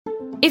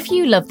If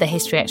you love the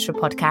History Extra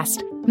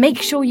podcast,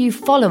 make sure you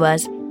follow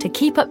us to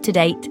keep up to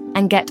date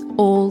and get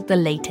all the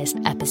latest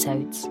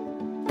episodes.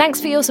 Thanks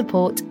for your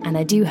support, and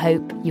I do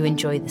hope you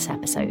enjoy this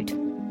episode.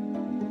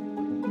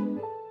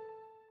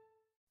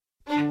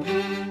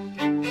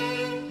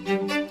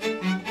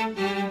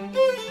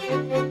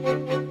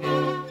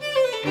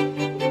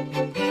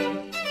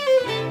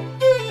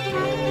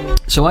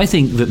 So I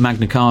think that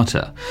Magna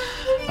Carta,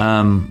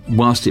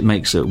 whilst it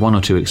makes one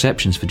or two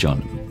exceptions for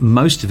John,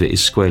 most of it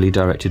is squarely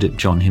directed at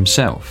John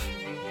himself.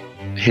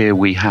 Here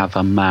we have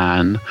a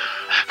man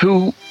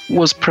who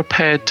was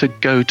prepared to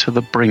go to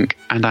the brink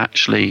and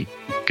actually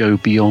go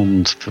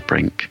beyond the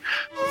brink.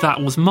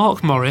 That was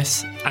Mark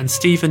Morris and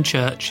Stephen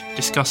Church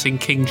discussing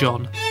King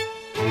John.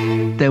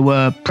 There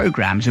were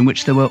programmes in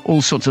which there were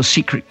all sorts of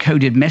secret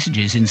coded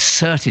messages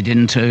inserted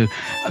into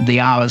the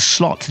hour's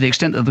slot, to the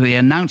extent that the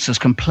announcers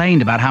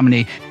complained about how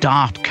many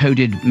daft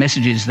coded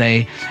messages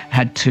they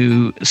had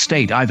to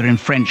state, either in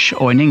French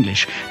or in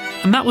English.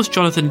 And that was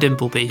Jonathan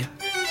Dimbleby,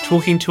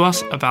 talking to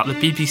us about the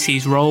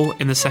BBC's role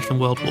in the Second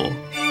World War.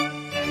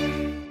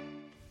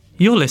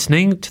 You're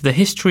listening to the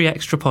History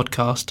Extra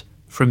podcast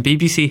from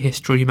BBC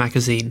History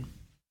magazine.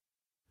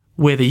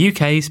 We're the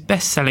UK's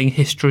best-selling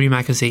history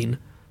magazine,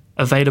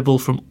 available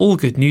from all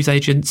good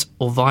newsagents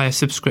or via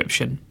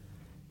subscription.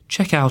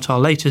 Check out our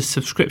latest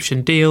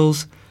subscription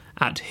deals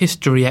at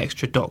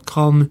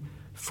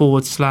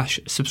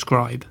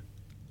historyextra.com/subscribe.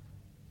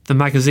 The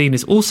magazine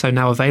is also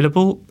now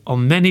available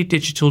on many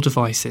digital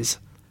devices,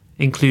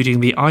 including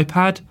the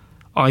iPad,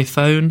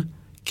 iPhone,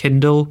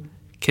 Kindle,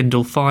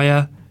 Kindle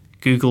Fire,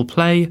 Google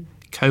Play,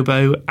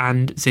 Kobo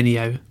and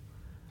Zinio.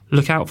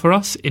 Look out for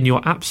us in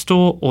your App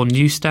Store or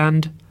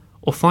newsstand,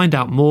 or find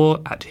out more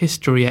at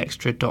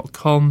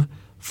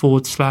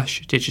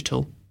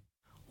historyextra.com/digital.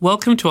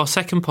 Welcome to our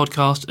second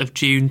podcast of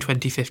June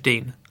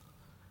 2015.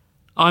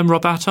 I'm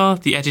Rob Attar,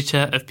 the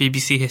editor of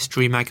BBC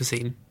History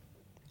magazine.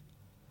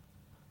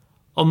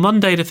 On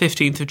Monday the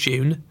 15th of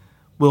June,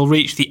 we'll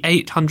reach the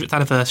 800th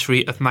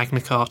anniversary of Magna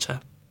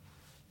Carta,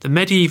 the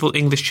medieval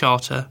English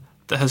charter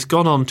that has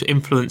gone on to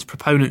influence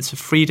proponents of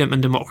freedom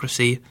and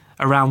democracy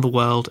around the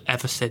world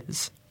ever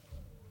since.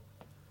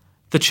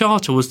 The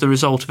charter was the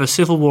result of a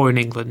civil war in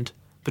England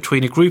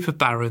between a group of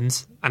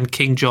barons and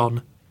King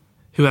John,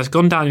 who has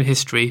gone down in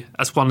history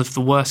as one of the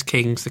worst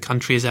kings the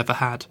country has ever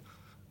had.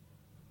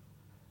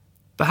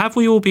 But have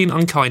we all been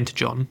unkind to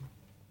John?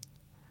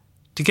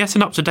 To get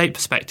an up-to-date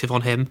perspective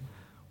on him,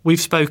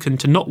 we've spoken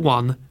to not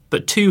one,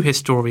 but two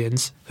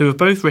historians who have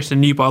both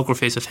written new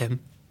biographies of him.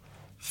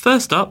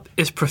 First up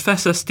is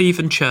Professor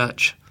Stephen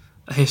Church,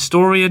 a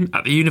historian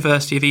at the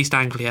University of East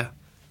Anglia,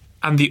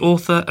 and the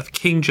author of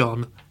King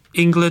John,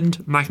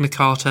 England, Magna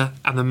Carta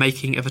and the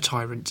Making of a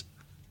Tyrant.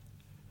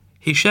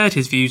 He shared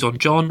his views on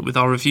John with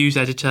our reviews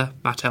editor,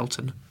 Matt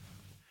Elton.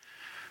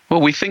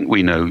 Well, we think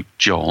we know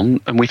John,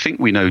 and we think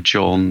we know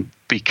John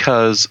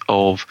because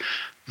of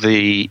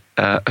the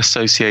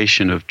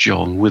association of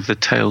John with the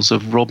tales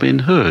of Robin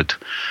Hood.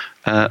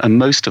 And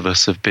most of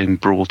us have been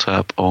brought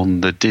up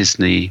on the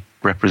Disney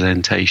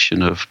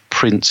representation of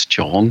Prince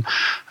John,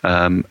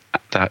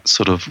 that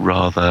sort of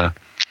rather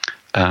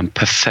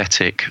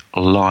pathetic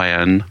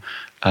lion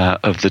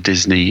of the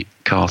Disney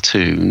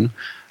cartoon.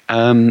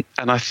 And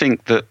I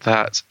think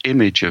that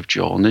image of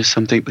John is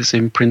something that's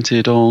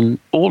imprinted on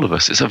all of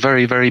us. It's a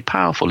very, very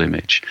powerful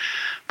image.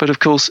 But of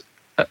course,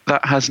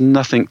 that has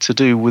nothing to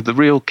do with the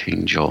real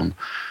King John.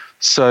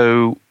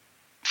 So,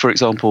 for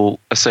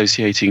example,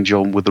 associating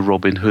John with the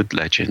Robin Hood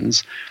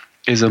legends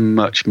is a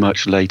much,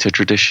 much later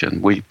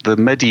tradition. The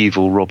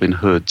medieval Robin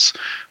Hoods,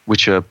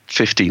 which are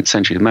 15th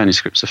century, the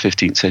manuscripts are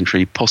 15th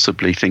century,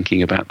 possibly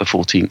thinking about the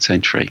 14th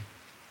century,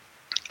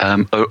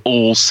 are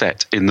all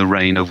set in the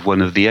reign of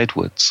one of the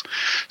Edwards.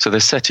 So they're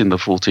set in the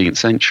 14th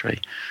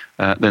century.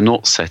 They're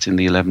not set in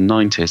the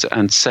 1190s.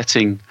 And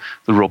setting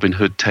the Robin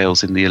Hood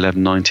tales in the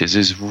 1190s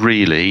is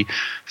really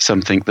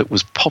something that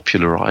was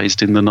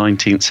popularised in the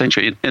 19th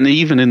century. And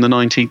even in the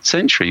 19th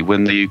century,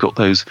 when you got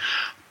those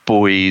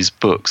boys'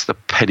 books, the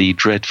Penny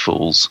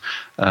Dreadfuls,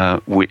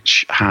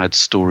 which had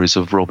stories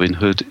of Robin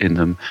Hood in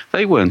them,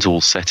 they weren't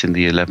all set in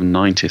the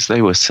 1190s.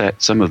 They were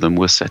set, some of them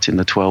were set in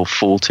the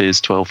 1240s,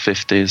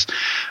 1250s.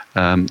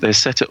 They're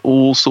set at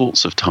all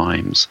sorts of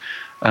times.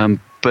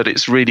 But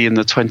it's really in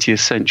the 20th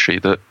century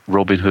that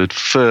Robin Hood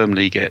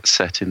firmly gets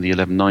set in the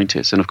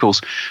 1190s. And of course,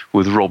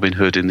 with Robin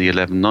Hood in the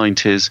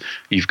 1190s,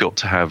 you've got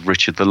to have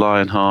Richard the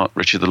Lionheart.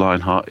 Richard the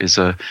Lionheart is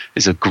a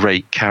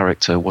great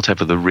character,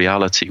 whatever the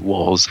reality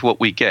was.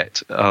 What we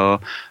get are,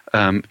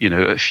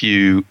 a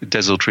few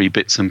desultory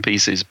bits and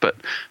pieces, but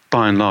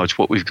by and large,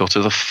 what we've got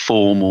are the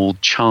formal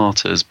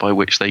charters by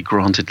which they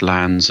granted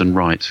lands and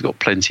rights. We've got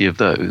plenty of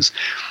those.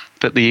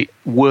 But the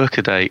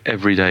workaday,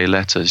 everyday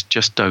letters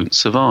just don't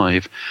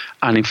survive.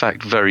 And in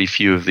fact, very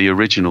few of the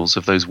originals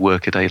of those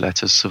workaday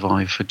letters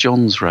survive for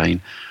John's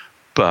reign.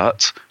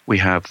 But we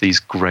have these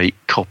great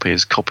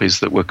copies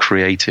that were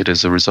created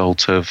as a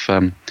result of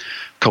the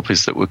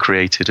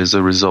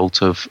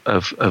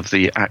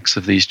acts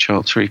of these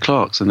chancery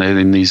clerks. And they're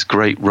in these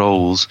great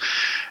rolls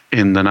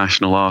in the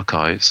National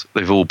Archives.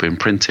 They've all been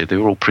printed. They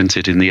were all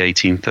printed in the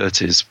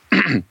 1830s.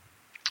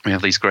 We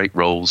have these great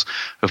rolls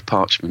of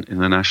parchment in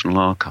the National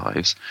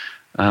Archives,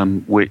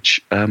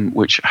 which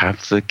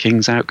have the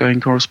king's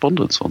outgoing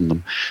correspondence on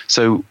them.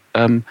 So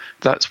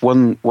that's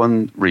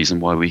one reason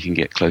why we can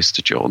get close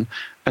to John.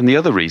 And the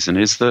other reason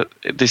is that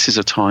this is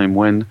a time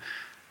when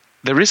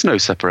there is no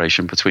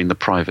separation between the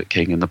private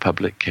king and the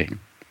public king.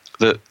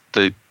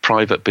 The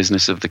private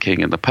business of the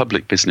king and the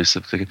public business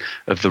of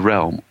the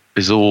realm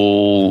is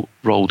all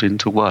rolled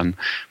into one,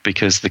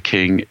 because the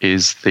king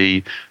is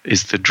the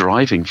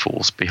driving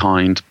force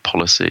behind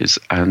policies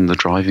and the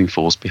driving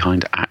force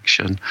behind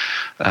action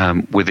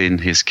within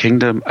his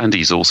kingdom, and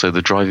he's also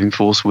the driving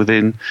force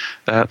within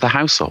the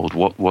household.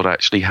 What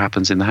actually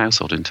happens in the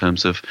household in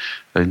terms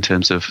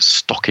of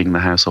stocking the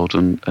household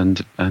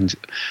and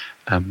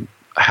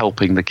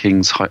helping the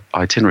king's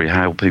itinerary,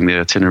 helping the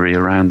itinerary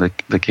around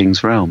the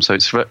king's realm. So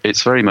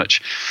it's very much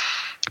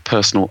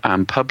personal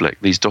and public.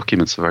 These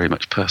documents are very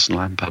much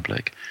personal and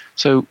public.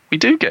 So we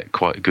do get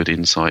quite a good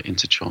insight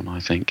into John,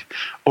 I think,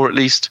 or at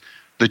least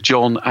the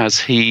John as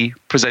he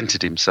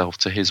presented himself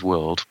to his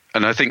world.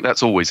 And I think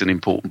that's always an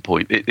important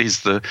point. It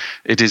is the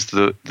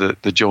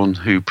John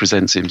who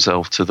presents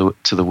himself to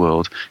the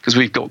world, because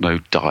we've got no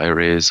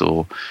diaries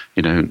or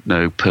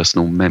no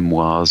personal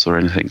memoirs or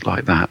anything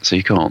like that. So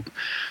you can't.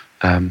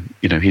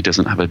 He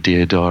doesn't have a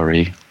dear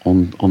diary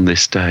on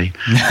this day.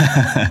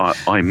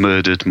 I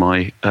murdered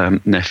my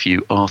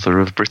nephew Arthur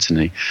of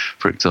Brittany,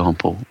 for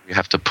example. We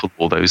have to pull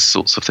all those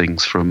sorts of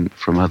things from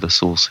other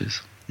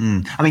sources.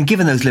 I mean,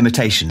 given those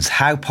limitations,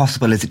 how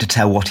possible is it to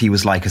tell what he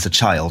was like as a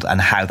child and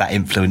how that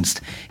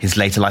influenced his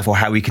later life, or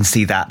how we can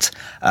see that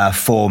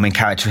form and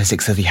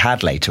characteristics that he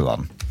had later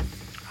on?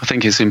 I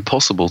think it's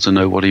impossible to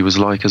know what he was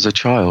like as a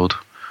child.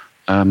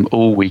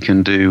 All we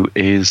can do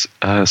is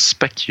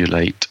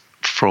speculate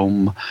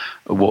from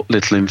what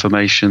little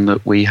information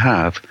that we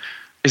have.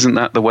 Isn't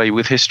that the way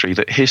with history?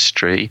 That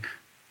history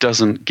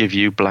doesn't give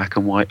you black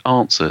and white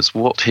answers.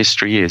 What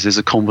history is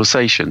a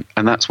conversation,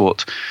 and that's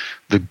what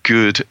the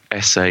good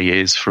essay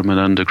is from an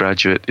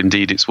undergraduate.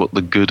 Indeed, it's what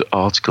the good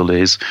article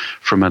is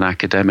from an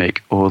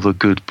academic, or the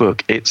good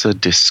book. It's a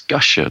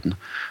discussion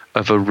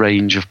of a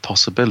range of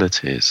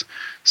possibilities.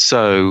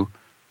 So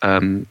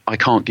I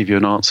can't give you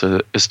an answer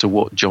as to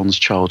what John's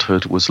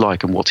childhood was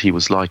like and what he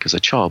was like as a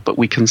child, but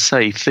we can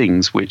say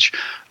things which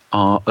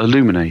are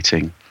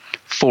illuminating.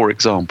 For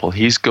example,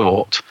 he's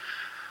the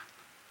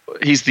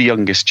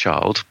youngest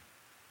child,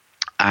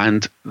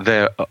 and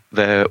there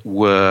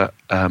were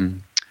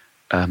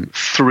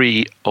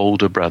 3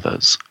 older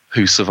brothers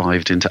who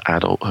survived into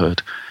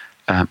adulthood.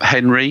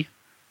 Henry,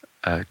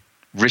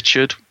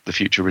 Richard, the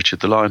future Richard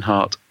the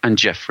Lionheart, and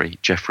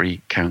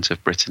Geoffrey, Count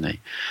of Brittany.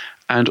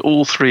 And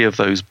all 3 of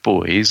those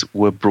boys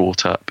were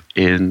brought up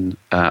in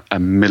a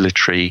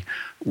military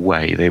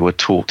way. They were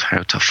taught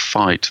how to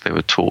fight. They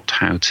were taught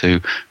how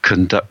to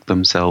conduct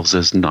themselves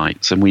as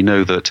knights. And we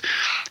know that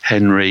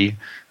Henry,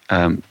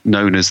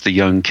 known as the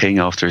young king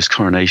after his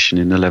coronation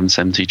in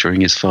 1170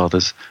 during his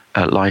father's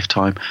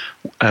lifetime,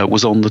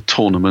 was on the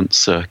tournament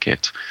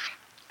circuit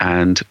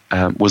and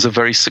was a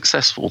very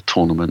successful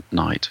tournament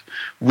knight.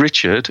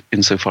 Richard,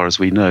 insofar as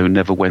we know,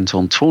 never went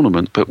on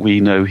tournament, but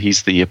we know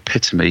he's the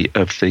epitome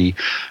of the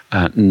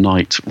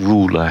knight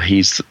ruler.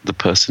 He's the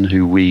person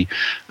who we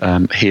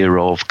hear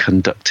of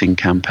conducting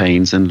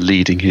campaigns and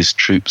leading his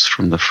troops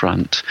from the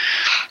front.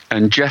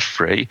 And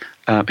Geoffrey,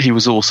 he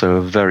was also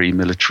a very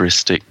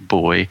militaristic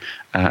boy,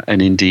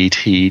 and indeed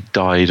he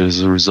died as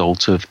a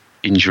result of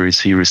injuries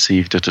he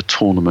received at a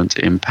tournament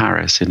in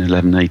Paris in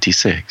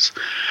 1186.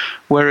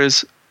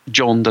 Whereas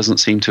John doesn't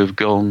seem to have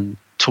gone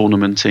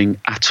tournamenting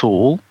at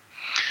all.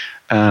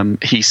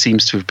 He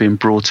seems to have been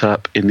brought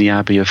up in the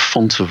Abbey of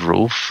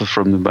Fontevraud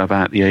from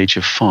about the age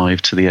of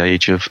 5 to the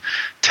age of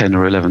 10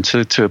 or 11,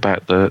 to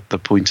about the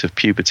point of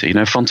puberty.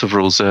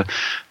 Fontevraud's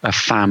a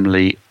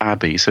family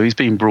abbey, so he's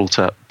been brought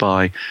up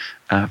by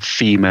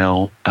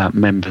female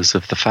members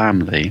of the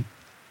family.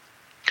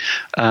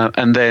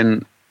 And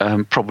then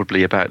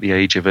probably about the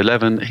age of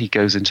 11, he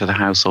goes into the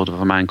household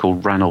of a man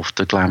called Ranulph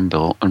de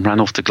Glanville. And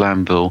Ranulph de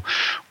Glanville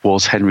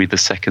was Henry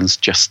II's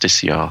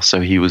justiciar.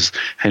 So he was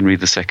Henry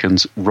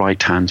II's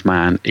right-hand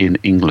man in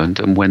England.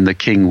 And when the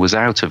king was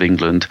out of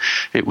England,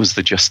 it was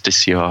the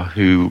justiciar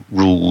who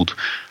ruled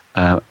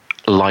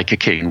like a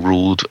king,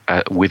 ruled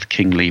with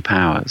kingly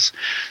powers.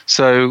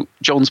 So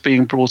John's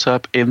being brought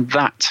up in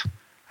that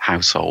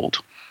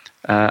household.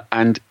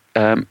 And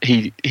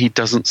he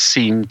doesn't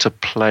seem to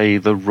play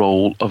the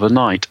role of a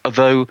knight,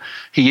 although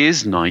he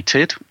is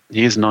knighted.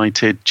 He is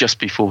knighted just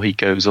before he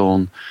goes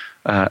on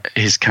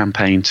his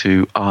campaign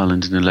to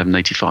Ireland in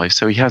 1185.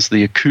 So he has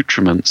the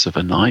accoutrements of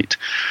a knight,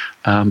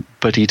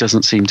 but he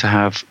doesn't seem to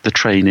have the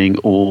training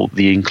or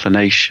the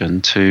inclination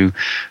to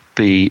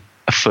be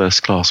a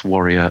first-class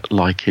warrior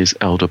like his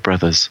elder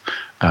brothers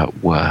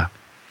were.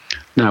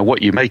 Now,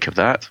 what you make of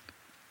that,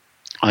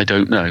 I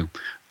don't know.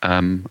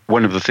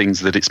 One of the things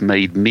that it's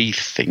made me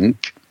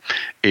think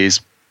is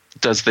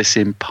does this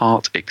in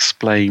part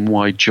explain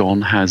why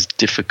John has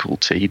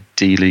difficulty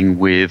dealing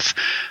with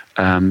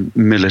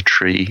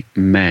military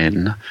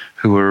men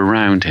who are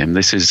around him?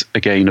 This is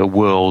again a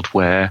world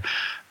where,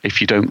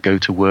 if you don't go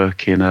to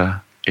work in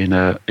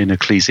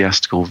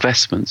ecclesiastical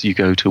vestments, you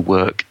go to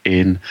work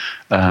in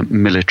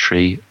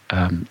military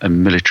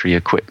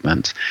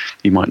equipment.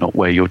 You might not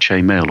wear your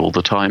chainmail all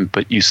the time,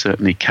 but you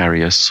certainly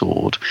carry a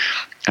sword.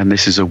 And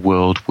this is a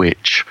world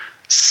which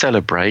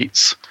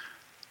celebrates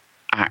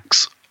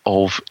acts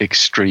of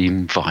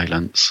extreme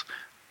violence.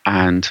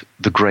 And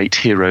the great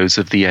heroes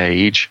of the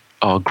age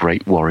are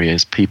great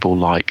warriors, people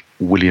like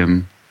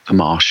William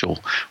Marshall,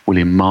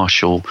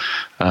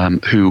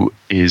 who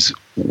is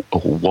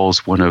or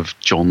was one of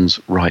John's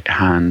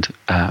right-hand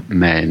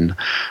men,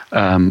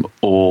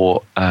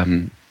 or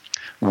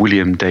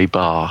William des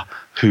Barres,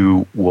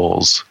 who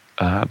was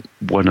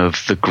one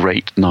of the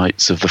great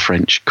knights of the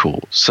French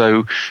court.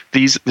 So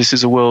this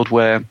is a world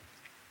where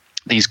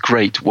these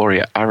great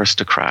warrior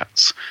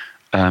aristocrats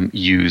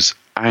use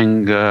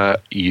anger,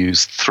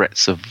 use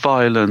threats of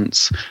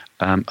violence,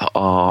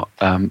 are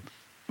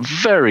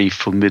very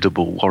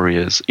formidable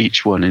warriors,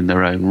 each one in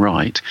their own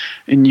right.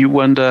 And you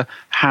wonder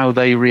how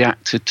they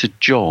reacted to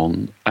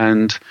John,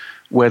 and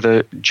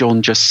whether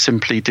John just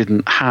simply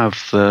didn't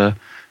have the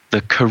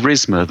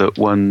charisma that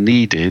one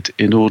needed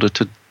in order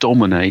to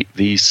dominate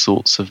these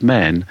sorts of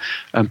men.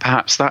 And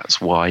perhaps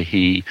that's why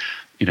he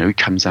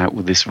comes out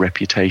with this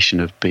reputation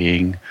of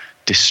being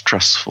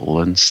distrustful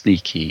and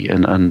sneaky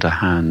and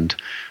underhand,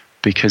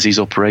 because he's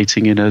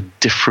operating in a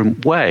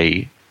different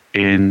way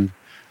in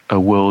a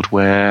world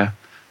where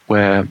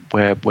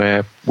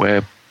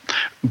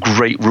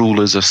great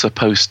rulers are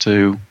supposed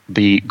to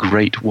be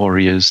great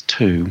warriors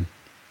too.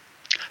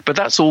 But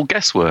that's all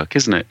guesswork,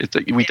 isn't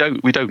it? We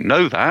don't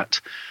know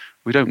that.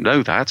 We don't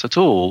know that at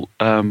all.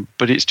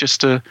 But it's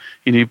just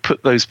you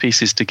put those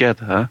pieces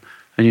together,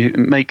 and it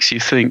makes you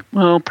think,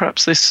 well,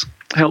 perhaps this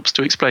helps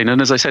to explain.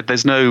 And as I said,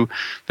 there's no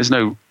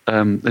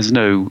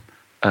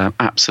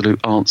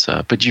absolute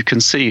answer. But you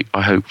can see,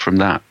 I hope, from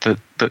that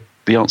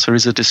the answer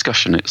is a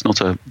discussion. It's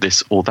not a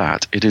this or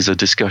that. It is a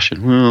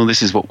discussion. Well,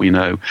 this is what we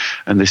know,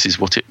 and this is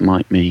what it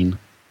might mean.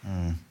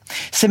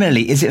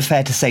 Similarly, is it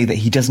fair to say that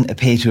he doesn't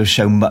appear to have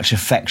shown much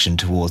affection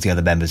towards the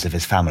other members of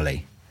his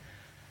family?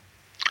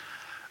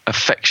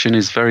 Affection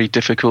is very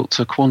difficult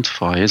to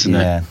quantify, isn't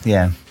it?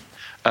 Yeah.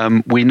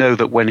 We know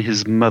that when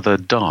his mother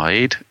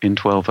died in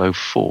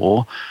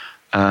 1204,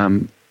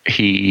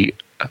 he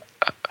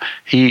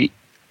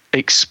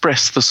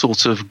expressed the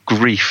sort of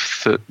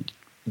grief that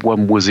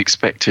one was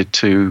expected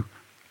to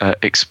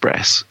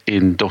express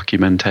in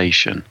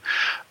documentation.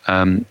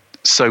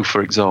 So,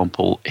 for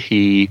example,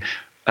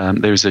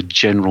 there is a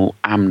general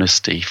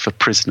amnesty for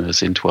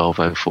prisoners in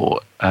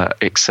 1204,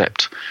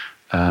 except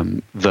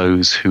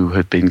those who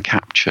had been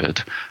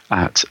captured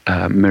at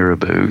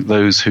Mirabeau,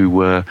 those who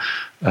were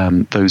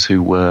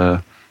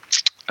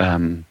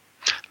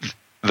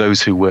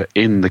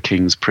in the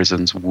king's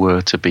prisons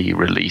were to be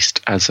released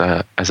as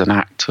an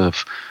act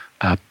of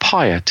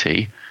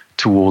piety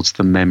towards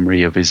the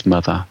memory of his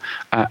mother,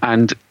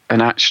 and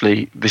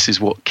actually this is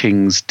what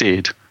kings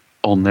did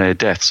on their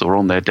deaths or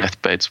on their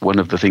deathbeds. One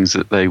of the things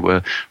that they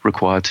were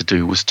required to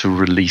do was to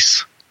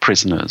release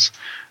prisoners.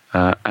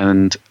 So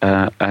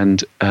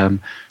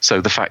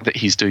the fact that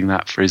he's doing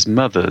that for his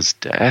mother's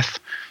death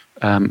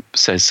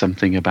says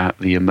something about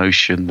the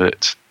emotion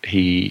that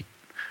he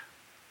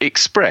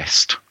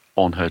expressed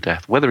on her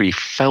death. Whether he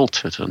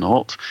felt it or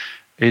not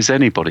is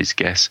anybody's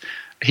guess.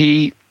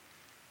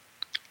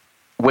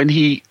 When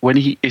he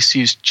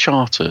issues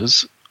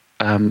charters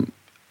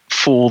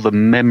for the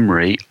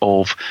memory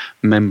of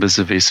members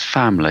of his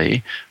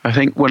family, I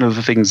think one of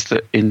the things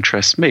that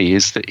interests me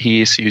is that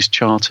he issues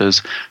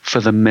charters for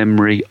the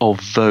memory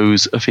of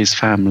those of his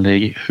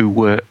family who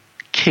were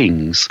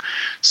kings.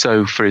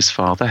 So for his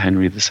father,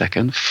 Henry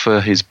II,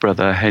 for his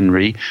brother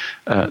Henry,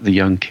 the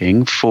young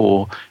king,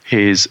 for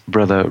his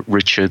brother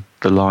Richard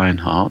the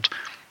Lionheart.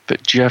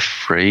 But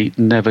Geoffrey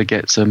never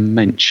gets a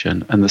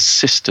mention, and the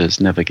sisters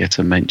never get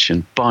a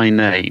mention by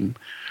name.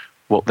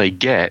 What they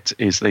get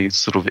is they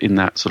sort of in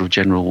that sort of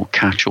general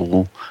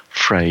catch-all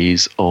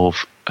phrase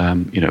of,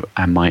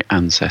 and my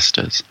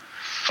ancestors.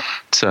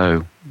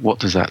 So what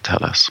does that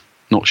tell us?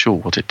 Not sure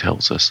what it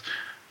tells us,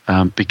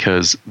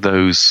 because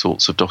those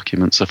sorts of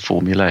documents are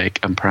formulaic,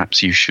 and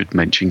perhaps you should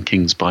mention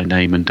kings by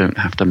name and don't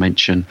have to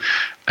mention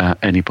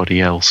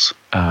anybody else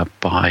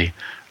by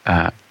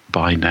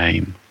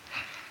name.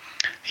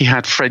 He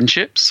had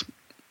friendships,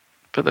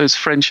 but those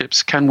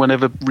friendships, can one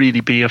ever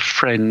really be a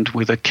friend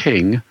with a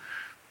king?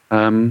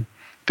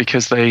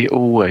 Because they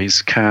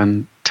always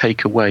can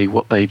take away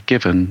what they've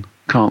given,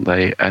 can't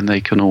they? And they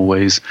can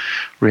always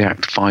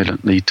react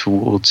violently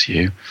towards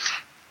you.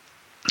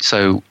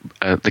 So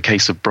the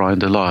case of Brian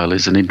de Lisle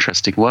is an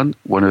interesting one.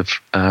 One of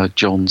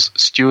John's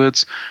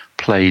stewards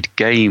played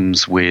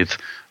games with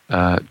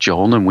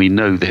John, and we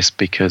know this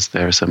because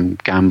there are some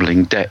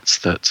gambling debts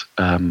that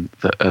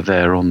are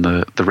there on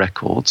the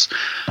records.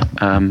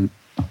 And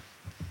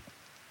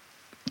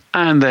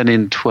then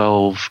in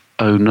 1204,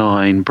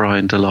 1209,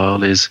 Brian de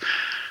Lisle is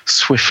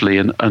swiftly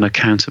and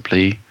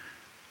unaccountably,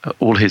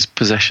 all his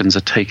possessions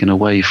are taken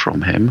away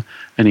from him,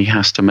 and he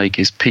has to make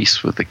his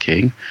peace with the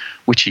king,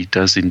 which he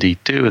does indeed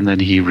do, and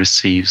then he's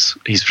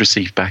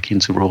received back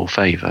into royal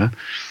favour.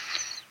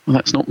 Well,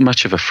 that's not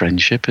much of a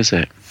friendship, is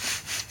it?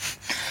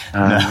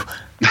 No.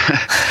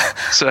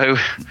 So,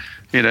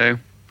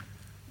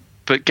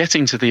 but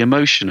getting to the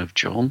emotion of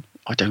John,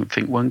 I don't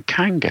think one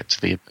can get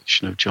to the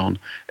emotion of John,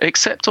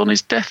 except on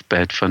his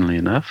deathbed, funnily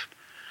enough.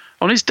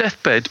 On his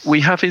deathbed, we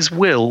have his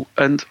will,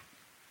 and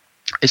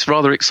it's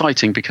rather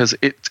exciting because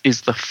it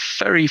is the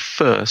very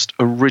first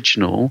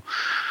original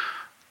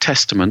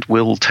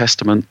will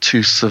testament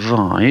to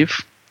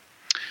survive,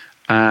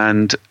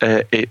 and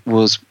it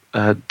was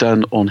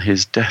done on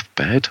his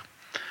deathbed,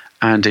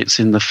 and it's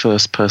in the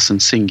first person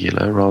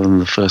singular rather than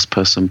the first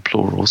person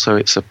plural, so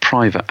it's a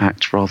private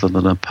act rather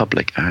than a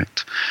public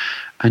act.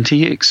 And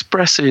he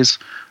expresses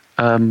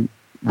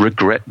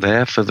regret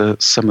there for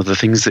some of the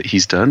things that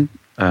he's done,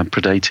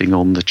 predating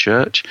on the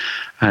church,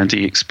 and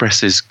he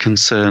expresses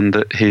concern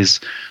that his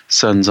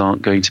sons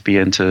aren't going to be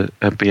able to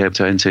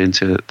enter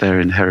into their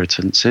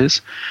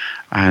inheritances,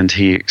 and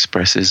he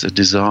expresses a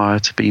desire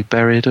to be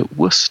buried at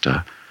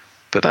Worcester.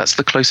 But that's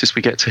the closest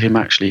we get to him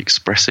actually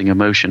expressing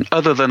emotion,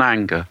 other than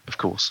anger, of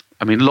course.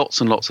 I mean, lots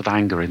and lots of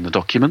anger in the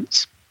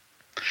documents,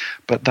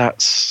 but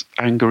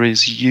anger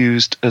is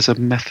used as a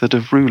method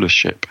of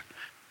rulership.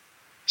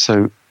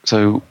 So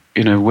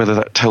whether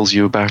that tells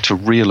you about a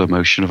real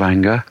emotion of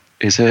anger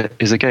is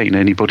again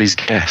anybody's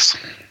guess.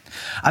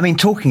 I mean,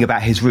 talking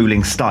about his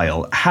ruling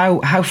style,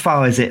 how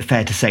far is it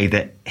fair to say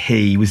that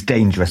he was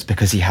dangerous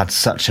because he had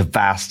such a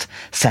vast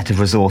set of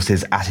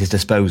resources at his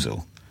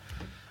disposal?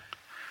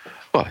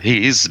 Well,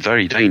 he is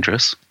very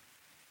dangerous,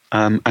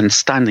 and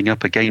standing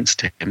up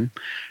against him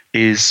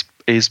is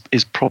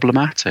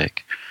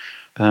problematic.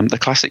 The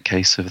classic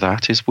case of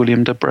that is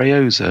William de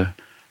Braosa,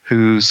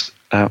 whose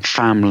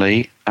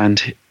family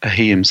and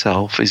he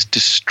himself is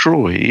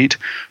destroyed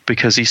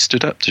because he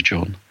stood up to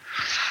John.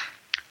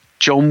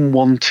 John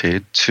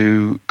wanted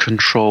to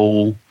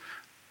control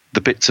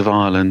the bits of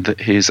Ireland that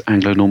his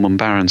Anglo-Norman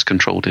barons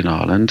controlled in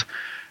Ireland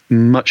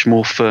much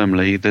more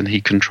firmly than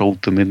he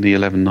controlled them in the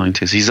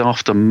 1190s. He's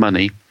after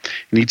money.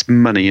 He needs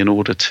money in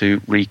order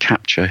to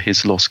recapture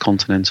his lost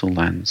continental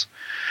lands.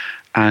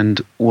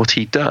 And what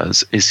he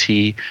does is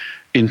he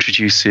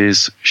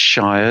introduces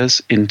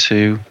shires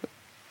into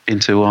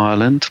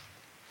Ireland.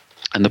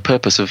 And the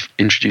purpose of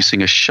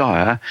introducing a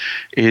shire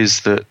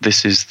is that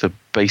this is the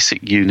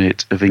basic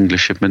unit of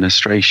English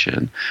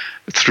administration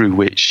through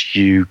which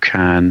you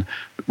can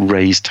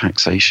raise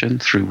taxation,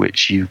 through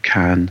which you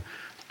can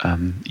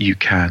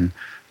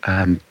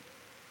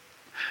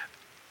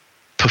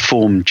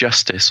perform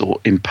justice or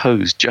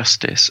impose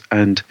justice.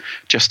 And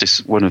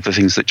justice, one of the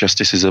things that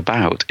justice is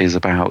about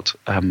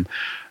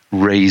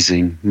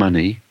raising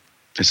money.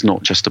 It's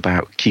not just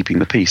about keeping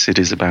the peace, it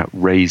is about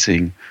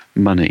raising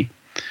money.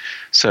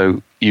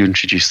 So you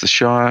introduce the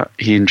shire,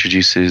 he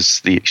introduces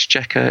the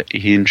exchequer,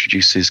 he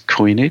introduces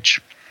coinage,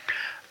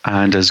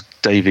 and as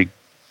David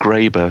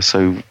Graeber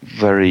so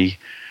very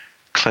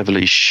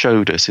cleverly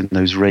showed us in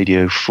those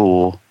Radio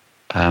 4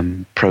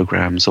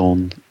 programs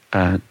on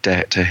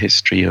debt, a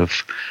history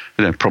of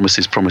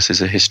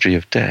promises, a history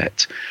of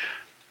debt.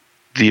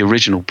 The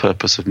original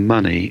purpose of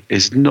money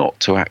is not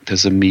to act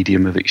as a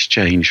medium of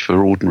exchange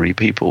for ordinary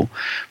people,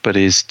 but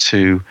is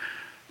to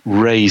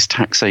raise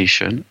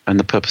taxation, and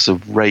the purpose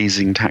of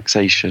raising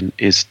taxation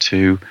is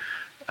to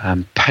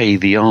pay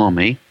the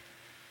army.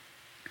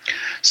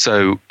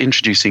 So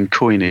introducing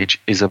coinage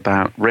is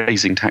about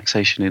raising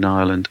taxation in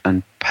Ireland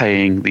and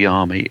paying the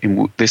army.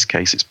 In this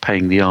case, it's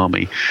paying the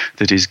army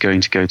that is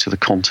going to go to the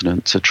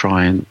continent to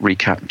try and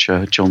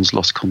recapture John's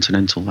lost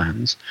continental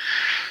lands.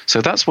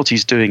 So that's what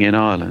he's doing in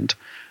Ireland.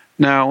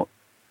 Now,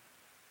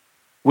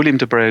 William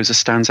de Braosa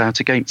stands out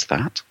against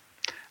that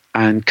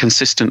and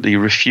consistently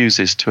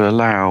refuses to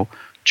allow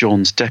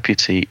John's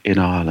deputy in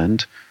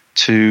Ireland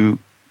to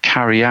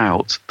carry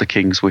out the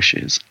king's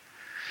wishes.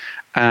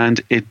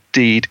 And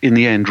indeed, in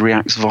the end,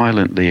 reacts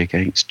violently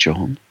against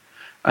John.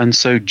 And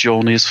so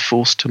John is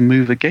forced to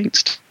move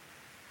against.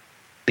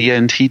 In the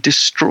end, he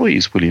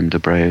destroys William de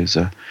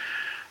Braosa,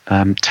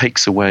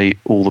 takes away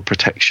all the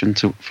protection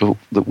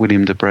that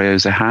William de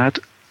Braosa had,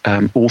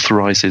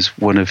 authorizes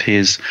one of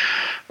his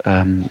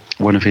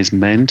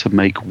men to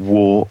make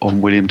war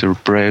on William de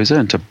Braosa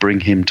and to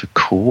bring him to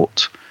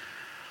court.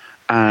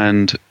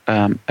 And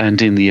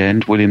in the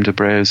end, William de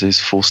Braosa is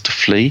forced to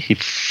flee. He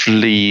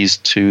flees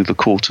to the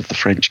court of the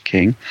French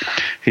king.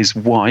 His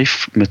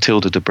wife,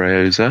 Matilda de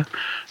Braosa,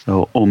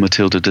 or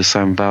Matilda de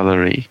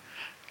Saint-Valery,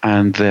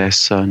 and their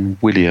son,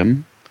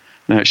 William.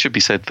 Now, it should be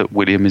said that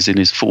William is in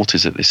his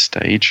 40s at this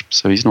stage,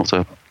 so he's not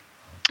a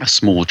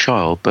small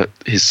child, but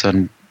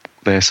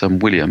their son,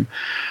 William,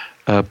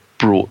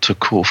 brought to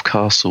Corfe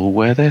Castle,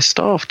 where they're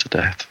starved to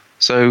death.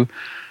 So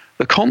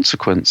the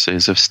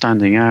consequences of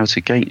standing out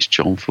against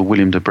John for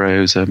William de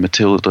Braosa,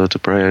 Matilda de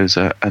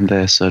Braosa, and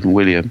their son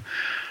William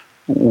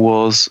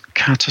was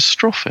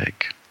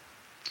catastrophic.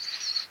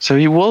 So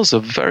he was a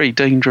very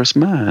dangerous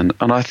man,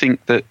 and I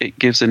think that it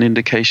gives an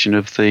indication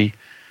of the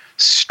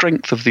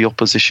strength of the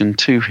opposition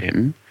to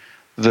him,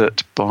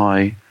 that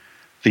by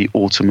the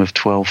autumn of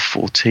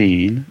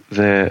 1214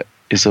 there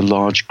is a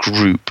large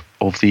group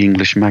of the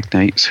English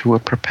magnates who are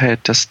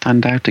prepared to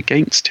stand out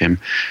against him,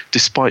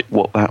 despite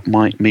what that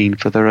might mean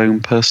for their own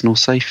personal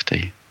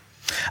safety.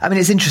 I mean,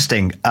 it's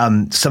interesting,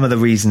 some of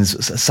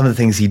the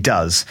things he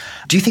does.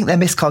 Do you think they're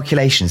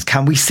miscalculations?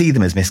 Can we see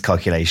them as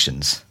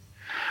miscalculations?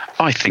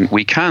 I think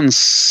we can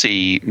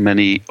see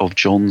many of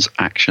John's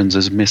actions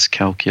as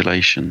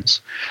miscalculations.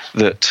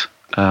 That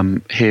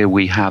here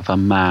we have a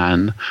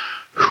man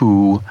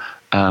who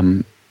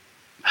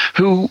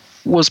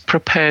was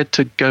prepared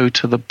to go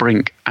to the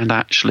brink and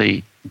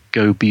actually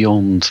go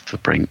beyond the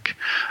brink.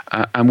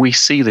 And we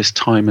see this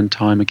time and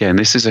time again.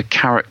 This is a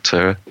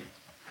character,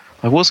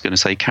 I was going to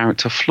say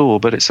character flaw,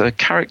 but it's a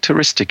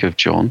characteristic of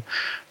John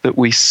that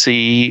we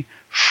see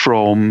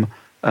from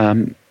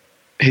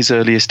his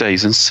earliest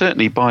days, and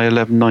certainly by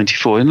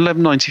 1194. In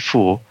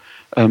 1194,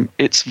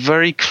 it's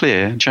very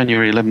clear,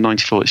 January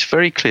 1194, it's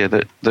very clear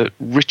that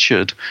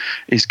Richard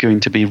is going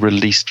to be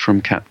released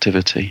from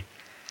captivity.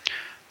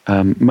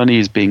 Money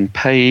is being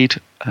paid,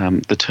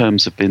 the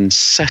terms have been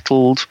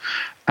settled,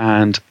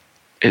 and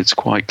it's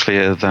quite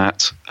clear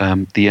that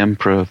the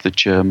Emperor of the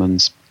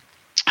Germans,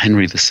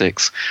 Henry VI,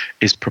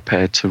 is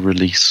prepared to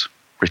release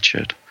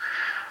Richard.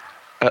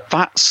 At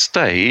that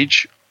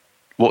stage,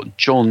 what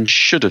John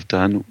should have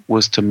done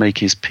was to make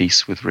his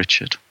peace with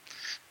Richard,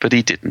 but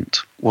he didn't.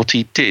 What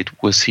he did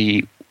was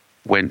he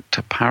went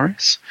to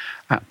Paris.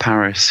 At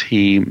Paris,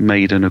 he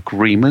made an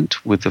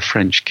agreement with the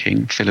French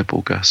king, Philip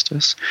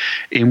Augustus,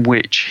 in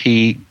which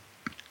he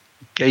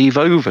gave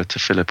over to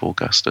Philip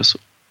Augustus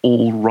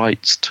all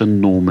rights to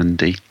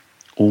Normandy,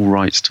 all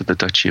rights to the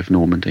Duchy of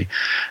Normandy.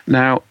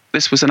 Now,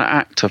 this was an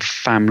act of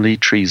family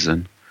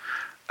treason.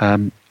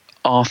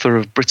 Arthur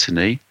of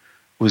Brittany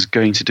was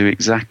going to do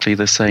exactly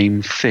the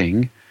same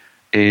thing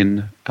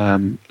in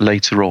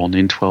later on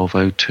in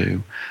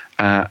 1202.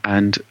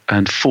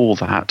 And for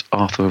that,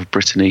 Arthur of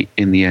Brittany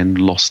in the end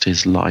lost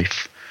his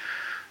life.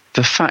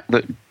 The fact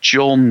that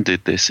John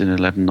did this in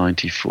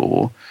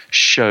 1194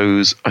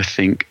 shows, I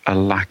think, a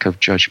lack of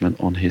judgment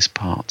on his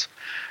part.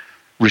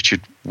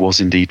 Richard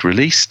was indeed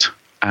released,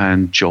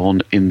 and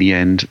John in the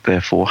end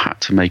therefore had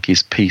to make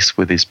his peace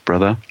with his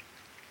brother.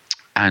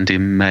 And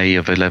in May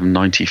of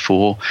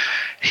 1194,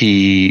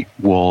 he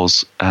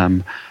was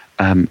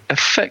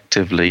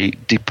effectively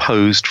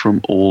deposed from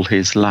all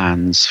his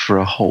lands for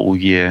a whole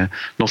year.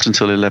 Not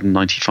until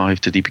 1195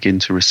 did he begin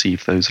to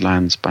receive those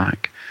lands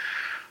back.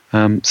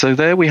 So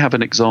there we have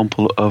an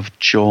example of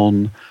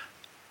John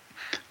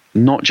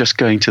not just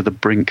going to the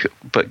brink,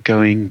 but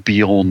going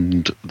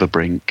beyond the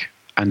brink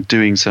and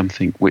doing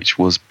something which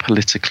was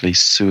politically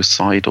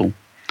suicidal.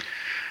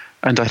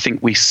 And I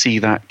think we see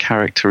that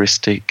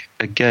characteristic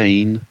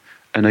again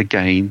and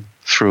again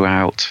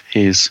throughout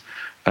his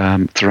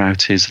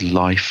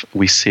life.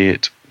 We see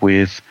it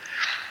with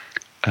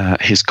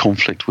his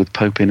conflict with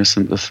Pope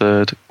Innocent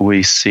III.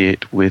 We see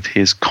it with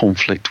his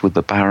conflict with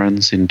the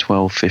barons in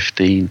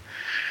 1215,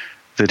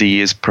 that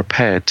he is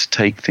prepared to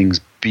take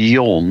things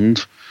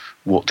beyond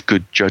what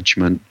good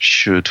judgment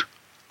should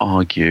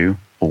argue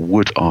or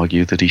would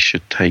argue that he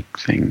should take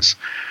things.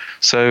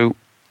 So,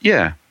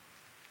 yeah.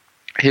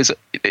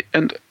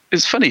 And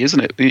it's funny, isn't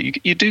it?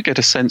 You do get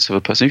a sense of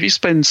a person. If you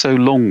spend so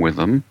long with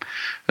them,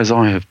 as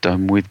I have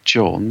done with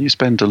John, you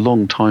spend a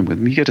long time with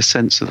them, you get a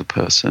sense of the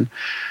person.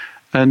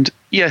 And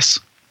yes,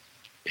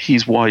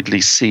 he's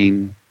widely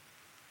seen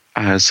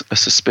as a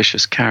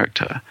suspicious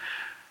character.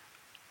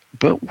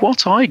 But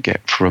what I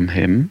get from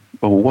him,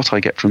 or what I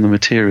get from the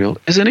material,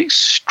 is an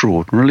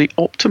extraordinarily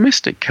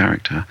optimistic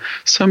character.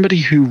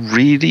 Somebody who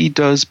really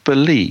does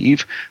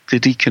believe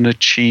that he can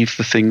achieve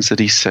the things that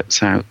he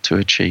sets out to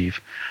achieve.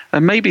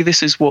 And maybe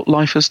this is what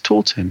life has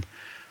taught him.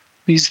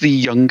 He's the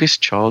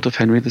youngest child of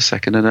Henry II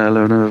and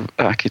Eleanor of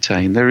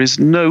Aquitaine. There is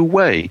no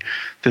way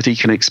that he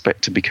can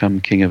expect to become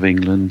King of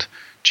England,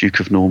 Duke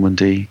of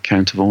Normandy,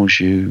 Count of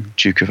Anjou,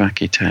 Duke of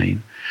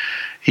Aquitaine.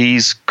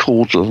 He's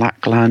called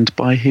Lackland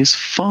by his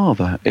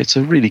father. It's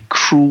a really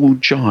cruel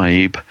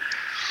jibe.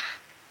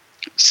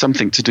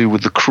 Something to do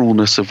with the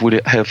cruelness of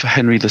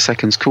Henry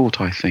II's court,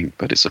 I think,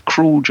 but it's a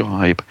cruel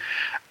jibe.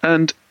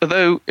 And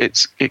although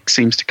it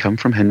seems to come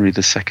from Henry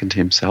II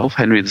himself,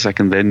 Henry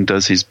II then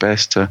does his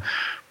best to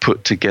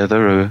put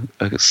together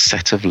a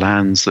set of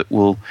lands that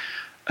will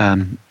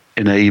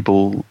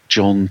enable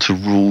John to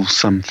rule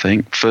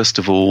something. First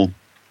of all,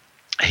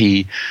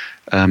 he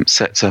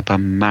sets up a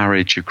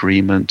marriage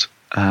agreement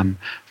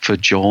for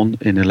John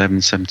in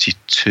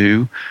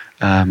 1172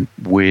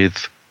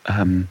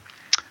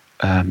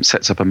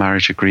 sets up a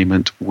marriage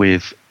agreement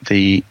with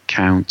the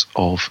Count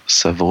of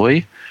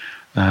Savoy,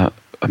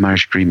 a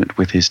marriage agreement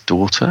with his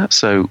daughter.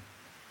 So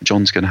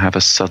John's going to have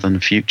a southern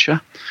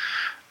future,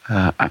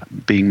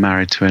 being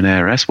married to an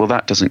heiress. Well,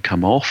 that doesn't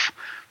come off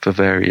for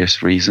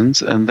various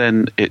reasons. And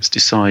then it's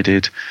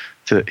decided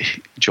that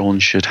John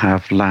should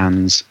have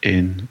lands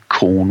in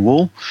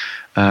Cornwall.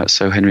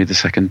 So Henry II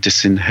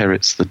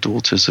disinherits the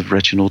daughters of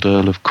Reginald,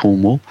 Earl of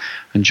Cornwall,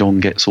 and John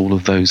gets all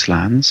of those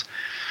lands.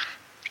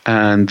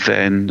 And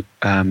then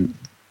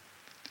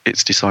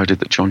it's decided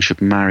that John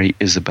should marry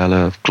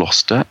Isabella of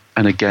Gloucester.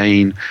 And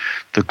again,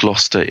 the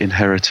Gloucester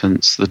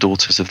inheritance, the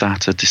daughters of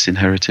that are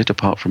disinherited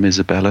apart from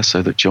Isabella,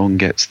 so that John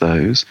gets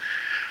those.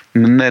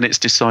 And then it's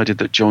decided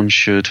that John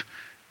should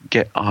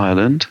get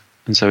Ireland.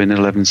 And so in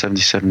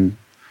 1177,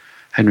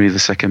 Henry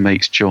II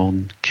makes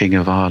John King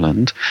of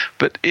Ireland.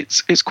 But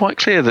it's quite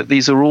clear that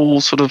these are all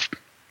sort of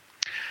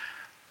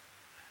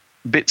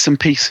bits and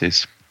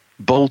pieces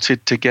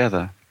bolted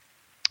together.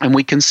 And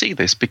we can see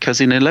this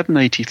because in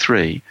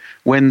 1183,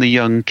 when the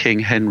young King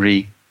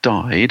Henry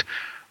died,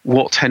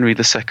 what Henry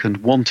II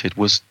wanted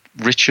was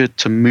Richard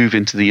to move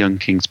into the young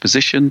king's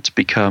position, to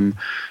become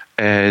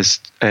heir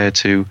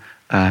to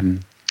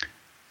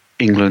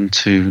England,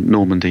 to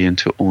Normandy and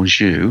to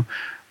Anjou.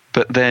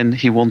 But then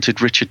he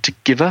wanted Richard to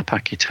give up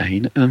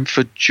Aquitaine and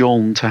for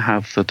John to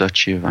have the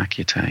Duchy of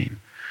Aquitaine.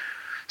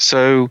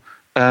 So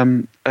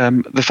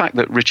the fact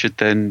that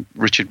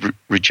Richard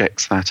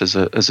rejects that as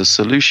a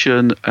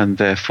solution, and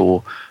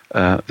therefore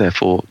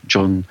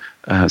John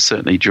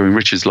certainly during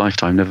Richard's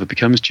lifetime never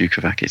becomes Duke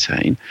of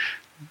Aquitaine.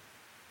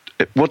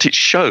 What it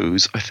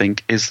shows, I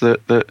think, is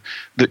that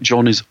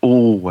John is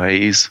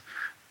always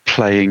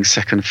playing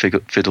second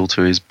fiddle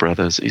to his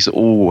brothers. He's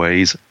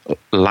always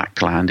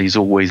lackland. He's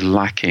always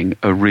lacking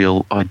a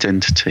real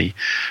identity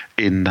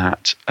in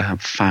that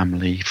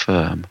family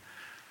firm.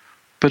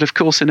 But of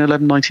course, in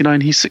 1199,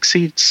 he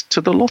succeeds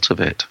to the lot of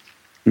it.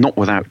 Not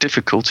without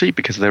difficulty,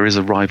 because there is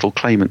a rival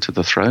claimant to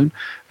the throne,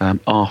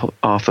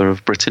 Arthur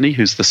of Brittany,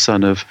 who's the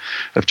son of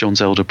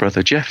John's elder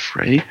brother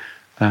Geoffrey.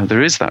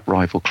 There is that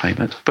rival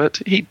claimant,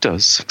 but he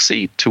does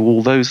succeed to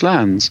all those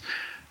lands.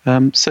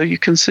 So you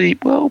can see,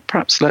 well,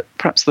 perhaps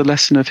the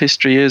lesson of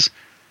history is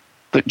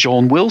that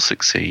John will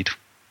succeed.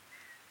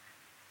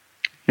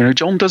 You know,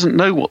 John doesn't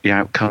know what the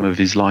outcome of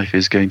his life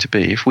is going to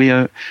be. If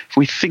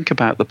we think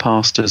about the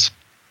past as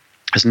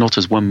not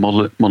as one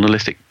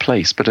monolithic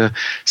place, but a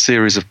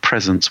series of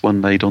presents,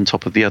 one laid on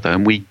top of the other,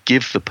 and we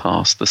give the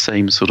past the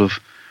same sort of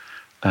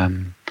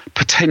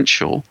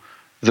potential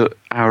that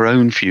our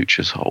own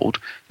futures hold,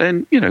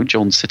 then, you know,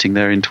 John's sitting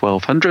there in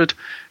 1200.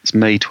 It's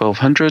May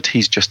 1200.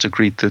 He's just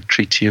agreed the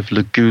Treaty of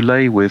Le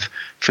Goulet with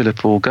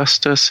Philip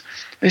Augustus.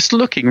 It's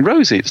looking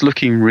rosy. It's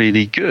looking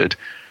really good.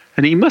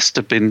 And he must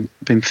have been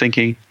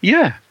thinking,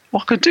 yeah, I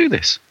could do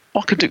this.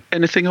 I could do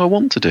anything I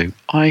want to do.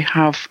 I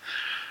have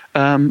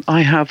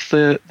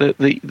the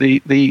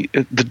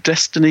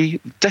destiny.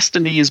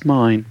 Destiny is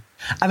mine.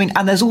 I mean,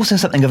 and there's also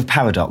something of a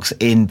paradox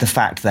in the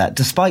fact that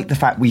despite the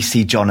fact we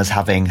see John as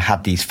having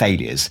had these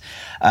failures,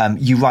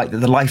 you write that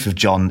the life of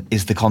John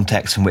is the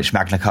context from which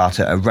Magna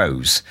Carta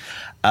arose.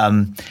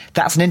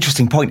 That's an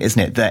interesting point,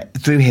 isn't it? That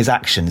through his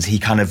actions, he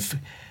kind of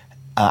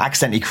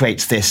accidentally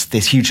creates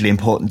this hugely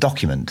important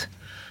document.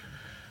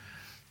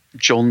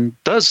 John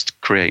does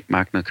create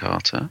Magna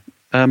Carta.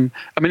 I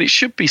mean, it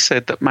should be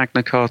said that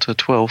Magna Carta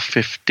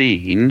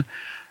 1215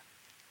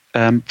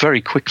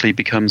 very quickly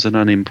becomes an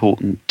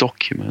unimportant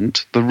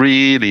document. The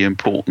really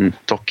important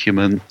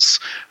documents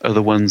are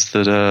the ones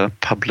that are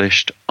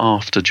published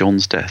after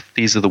John's death.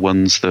 These are the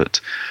ones that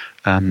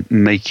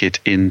make it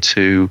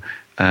into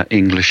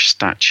English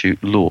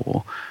statute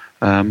law.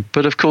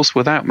 But of course,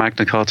 without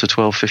Magna Carta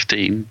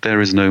 1215, there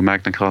is no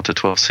Magna Carta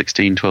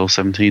 1216,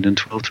 1217 and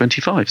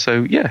 1225.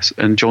 So yes,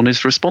 and John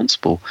is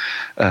responsible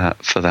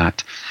for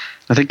that.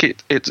 I think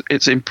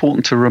it's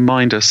important to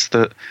remind us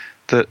that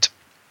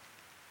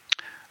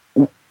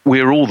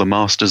we're all the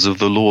masters of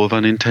the law of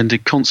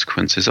unintended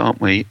consequences,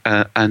 aren't we?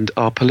 And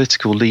our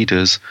political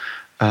leaders,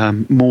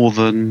 more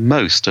than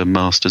most, are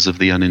masters of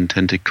the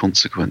unintended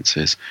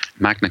consequences.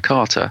 Magna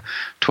Carta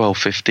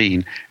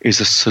 1215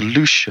 is a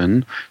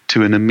solution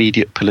to an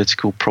immediate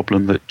political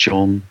problem that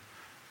John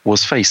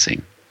was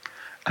facing.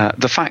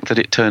 The fact that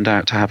it turned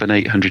out to have an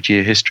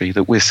 800-year history,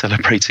 that we're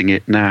celebrating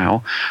it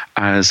now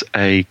as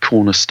a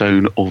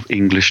cornerstone of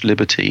English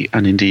liberty,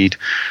 and indeed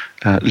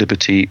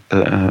liberty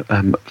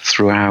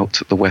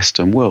throughout the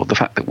Western world, the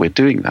fact that we're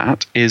doing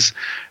that is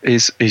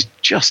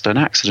just an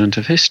accident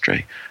of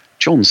history.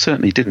 John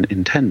certainly didn't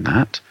intend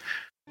that.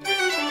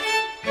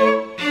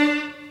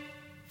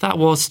 That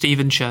was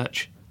Stephen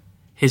Church.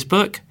 His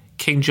book,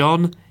 King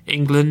John,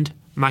 England,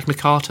 Magna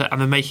Carta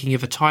and the Making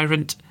of a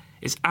Tyrant,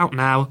 is out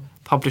now,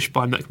 published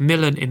by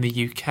Macmillan in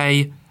the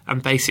UK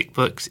and Basic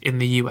Books in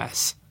the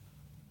US.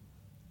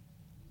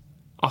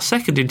 Our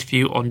second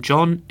interview on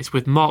John is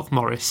with Mark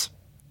Morris,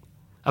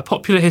 a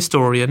popular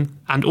historian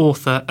and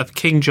author of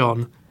King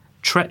John,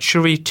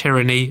 Treachery,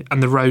 Tyranny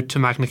and the Road to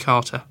Magna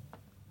Carta.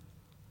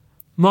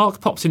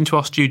 Mark popped into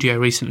our studio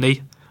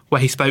recently,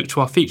 where he spoke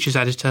to our features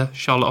editor,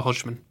 Charlotte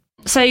Hodgman.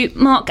 So,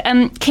 Mark,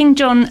 King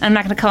John and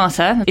Magna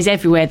Carta is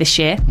everywhere this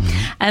year.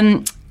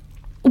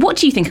 What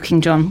do you think of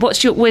King John?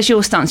 Where's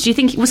your stance? Do you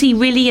think, was he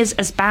really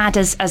as bad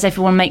as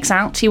everyone makes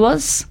out he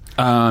was?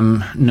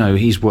 No,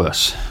 he's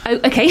worse. Oh,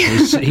 okay.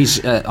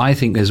 I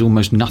think there's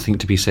almost nothing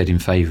to be said in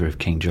favour of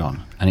King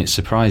John, and it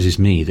surprises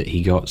me that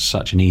he got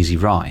such an easy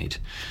ride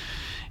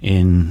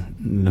in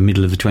the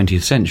middle of the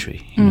 20th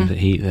century. You know, that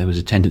there was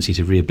a tendency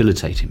to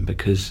rehabilitate him,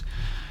 because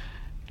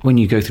when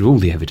you go through all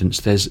the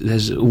evidence,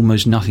 there's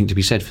almost nothing to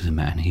be said for the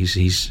man.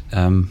 He's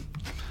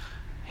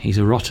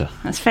a rotter.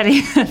 That's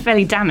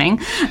fairly damning.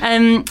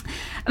 I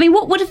mean,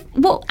 what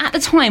at the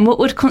time, what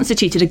would have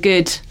constituted a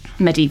good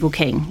medieval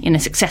king, a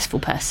successful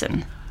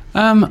person?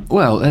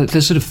 Well,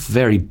 there's sort of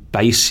very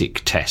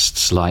basic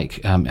tests,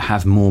 like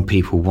have more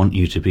people want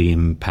you to be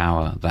in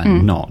power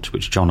than not,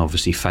 which John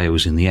obviously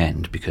fails in the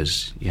end,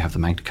 because you have the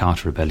Magna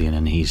Carta Rebellion,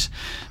 and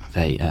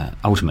they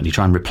ultimately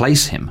try and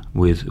replace him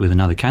with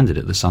another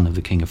candidate, the son of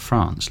the King of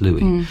France,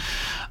 Louis.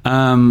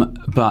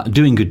 But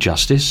doing good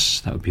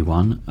justice, that would be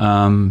one.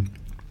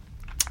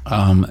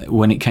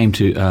 When it came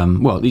to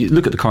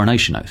look at the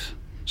coronation oath.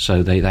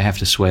 So they have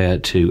to swear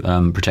to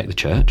protect the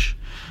church.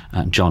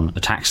 John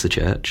attacks the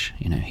church.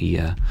 He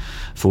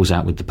falls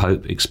out with the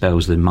Pope,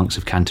 expels the monks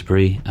of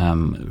Canterbury,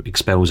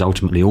 expels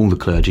ultimately all the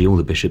clergy, all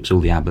the bishops, all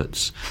the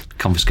abbots,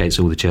 confiscates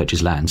all the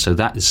church's land. So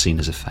that is seen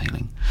as a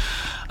failing.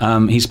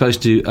 He's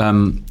supposed to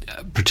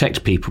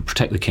protect people,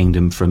 protect the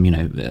kingdom from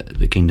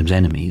the kingdom's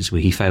enemies.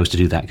 Where he fails to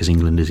do that because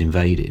England is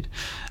invaded.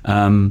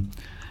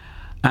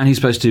 And he's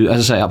supposed to,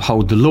 as I say,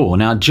 uphold the law.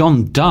 Now,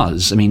 John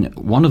does. I mean,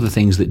 one of the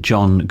things that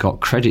John got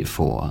credit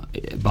for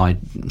by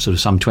sort of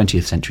some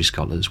 20th century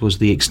scholars was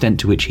the extent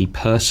to which he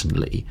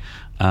personally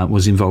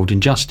was involved in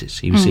justice.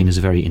 He was seen as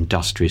a very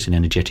industrious and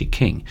energetic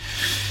king.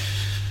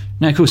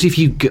 Now, of course, if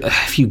you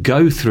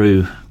go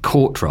through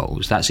court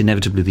rolls, that's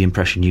inevitably the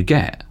impression you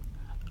get.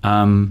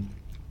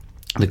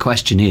 The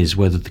question is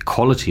whether the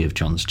quality of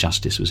John's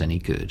justice was any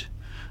good.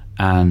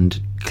 And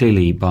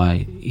clearly,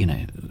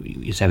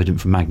 it's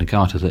evident from Magna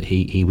Carta that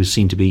he was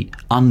seen to be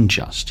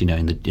unjust,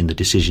 in the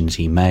decisions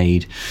he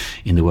made,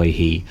 in the way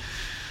he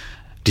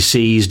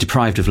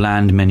deprived of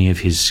land many of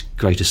his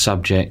greatest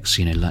subjects,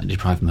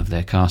 deprived them of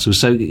their castles.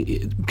 So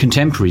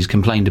contemporaries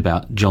complained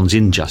about John's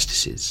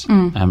injustices,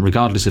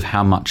 regardless of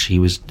how much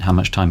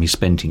time he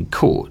spent in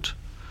court.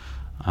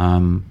 I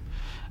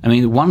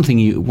mean, one thing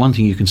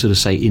you can sort of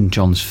say in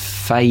John's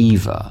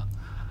favour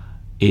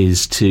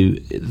is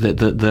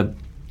the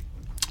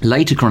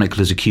later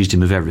chroniclers accused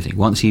him of everything.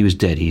 Once he was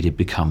dead, he had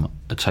become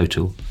a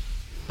total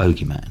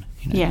bogeyman.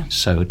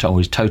 So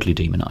always totally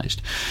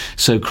demonised.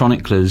 So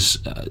chroniclers,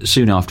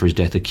 soon after his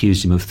death,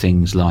 accused him of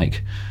things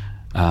like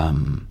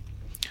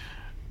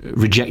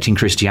rejecting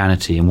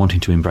Christianity and wanting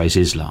to embrace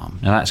Islam.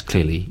 Now that's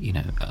clearly,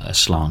 a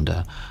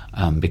slander,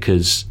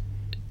 because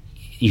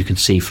you can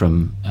see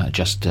from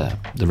just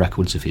the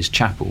records of his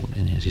chapel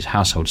and his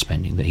household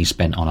spending that he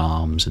spent on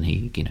alms and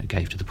he,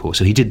 gave to the poor.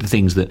 So he did the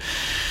things that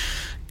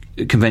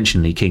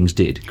conventionally kings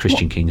did,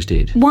 Christian kings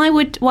did. Why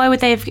would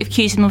they have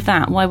accused him of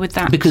that? Why would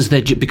that? Because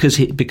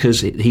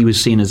he was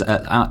seen as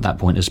at that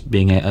point as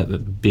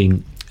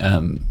being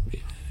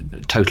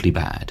totally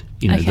bad.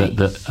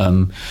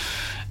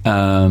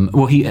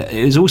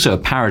 It was also a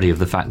parody of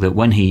the fact that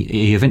when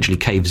he eventually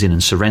caves in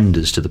and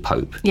surrenders to the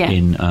Pope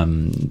in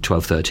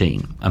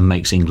 1213 and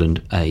makes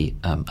England a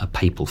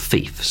papal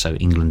fief, so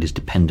England is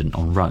dependent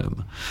on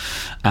Rome,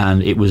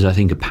 and it was, I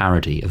think, a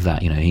parody of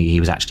that.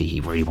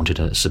 He really wanted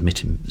to submit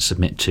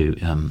to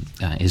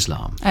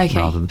Islam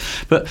rather than,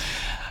 but.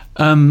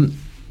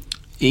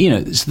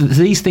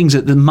 These things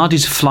that the mud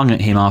is flung at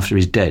him after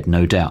he's dead,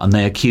 no doubt, and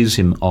they accuse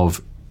him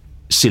of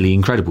silly,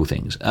 incredible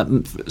things.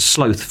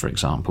 Sloth, for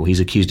example, he's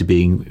accused of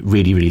being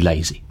really, really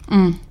lazy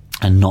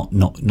and not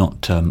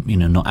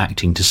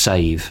acting to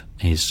save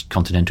his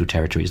continental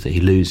territories that he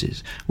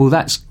loses. Well,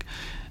 that's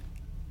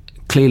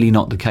clearly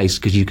not the case,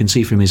 because you can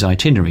see from his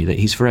itinerary that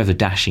he's forever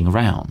dashing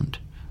around,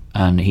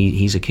 and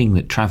he's a king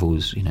that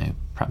travels,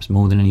 perhaps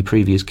more than any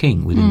previous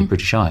king within the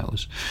British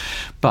Isles.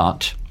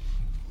 But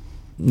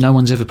no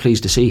one's ever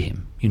pleased to see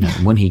him.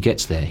 When he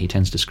gets there, he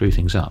tends to screw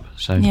things up.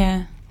 So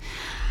yeah.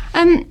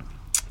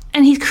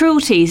 And his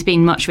cruelty has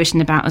been much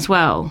written about as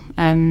well.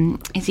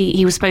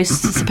 He was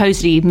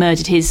supposedly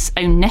murdered his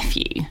own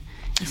nephew.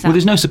 Well,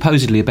 there's no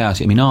supposedly about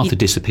it. I mean, Arthur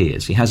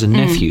disappears. He has a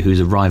nephew who's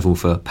a rival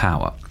for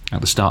power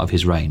at the start of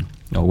his reign,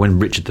 or when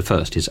Richard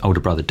I, his older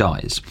brother,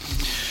 dies.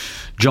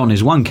 John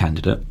is one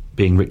candidate,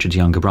 being Richard's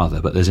younger brother,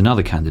 but there's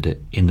another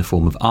candidate in the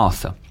form of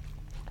Arthur,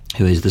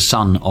 who is the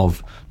son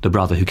of the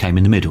brother who came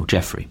in the middle,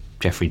 Geoffrey.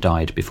 Geoffrey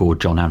died before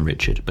John and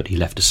Richard, but he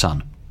left a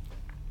son.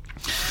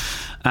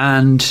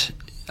 And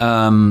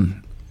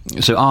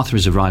so Arthur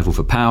is a rival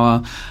for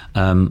power,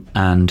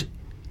 and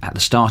at the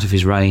start of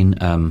his reign,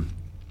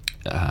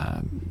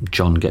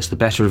 John gets the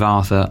better of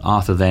Arthur.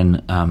 Arthur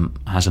then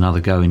has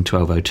another go in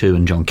 1202,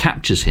 and John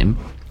captures him.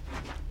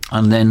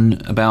 And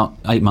then about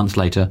 8 months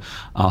later,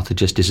 Arthur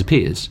just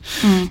disappears.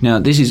 Now,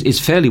 this is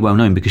fairly well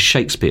known because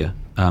Shakespeare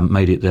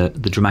made it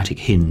the dramatic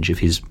hinge of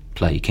his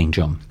play, King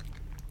John.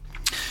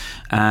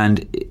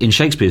 And in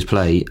Shakespeare's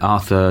play,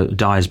 Arthur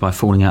dies by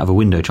falling out of a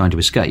window trying to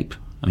escape.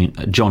 I mean,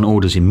 John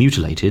orders him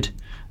mutilated,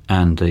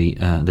 and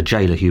the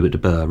jailer, Hubert de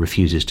Burgh,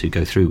 refuses to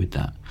go through with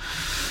that.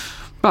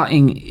 But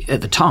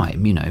at the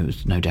time, it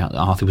was no doubt that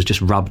Arthur was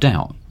just rubbed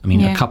out. I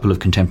mean, a couple of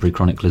contemporary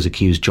chroniclers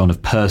accused John of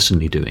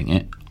personally doing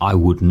it. I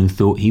wouldn't have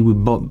thought he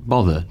would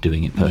bother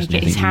doing it personally.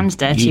 Get his hands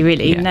dirty,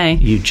 really. No.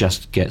 You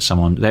just get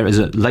someone. There is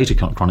a later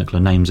chronicler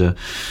names an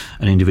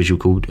individual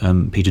called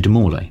Peter de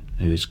Morlaix,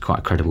 who is quite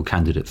a credible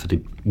candidate for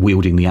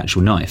wielding the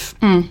actual knife.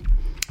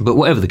 But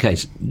whatever the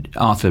case,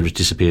 Arthur has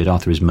disappeared,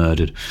 Arthur is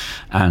murdered,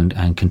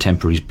 and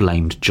contemporaries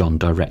blamed John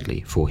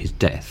directly for his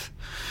death.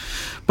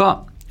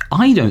 But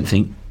I don't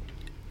think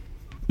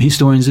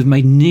historians have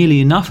made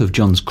nearly enough of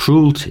John's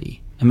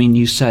cruelty. I mean,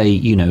 you say,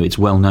 it's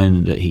well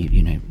known that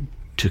he,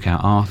 took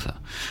out Arthur.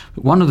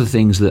 But one of the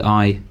things that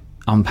I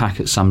unpack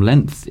at some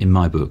length in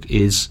my book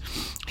is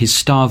his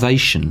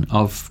starvation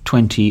of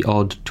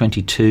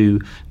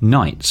 22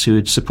 knights who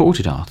had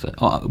supported Arthur.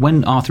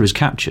 When Arthur is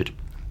captured,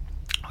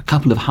 a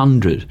couple of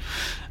hundred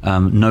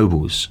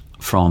nobles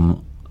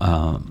from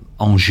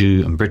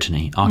Anjou and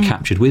Brittany are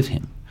captured with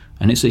him.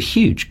 And it's a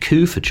huge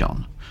coup for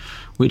John,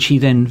 which he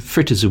then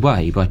fritters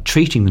away by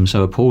treating them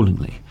so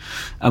appallingly.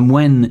 And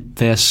when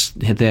their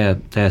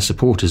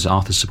supporters,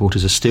 Arthur's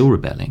supporters, are still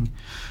rebelling,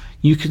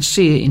 you can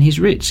see it in his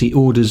writs. He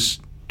orders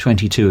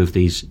 22 of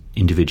these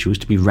individuals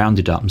to be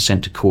rounded up and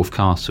sent to Corfe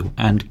Castle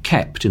and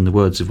kept, in the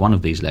words of one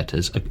of these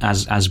letters,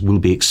 as will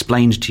be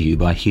explained to you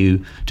by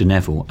Hugh de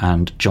Neville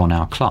and John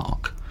our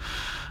clerk.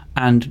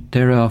 And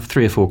there are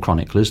 3 or 4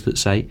 chroniclers that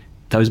say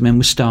those men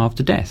were starved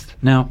to death.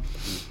 Now,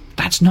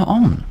 that's not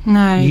on.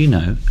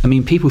 No. I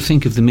mean, people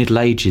think of the Middle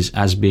Ages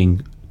as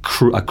being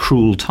a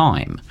cruel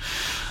time.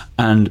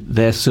 And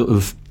they're sort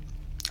of,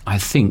 I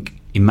think,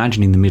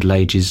 imagining the Middle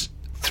Ages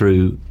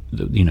through,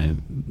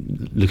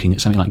 looking at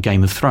something like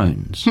Game of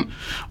Thrones.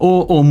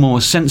 Or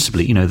more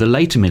sensibly, the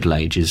later Middle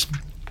Ages,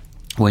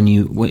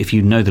 if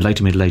you know the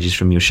later Middle Ages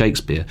from your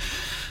Shakespeare,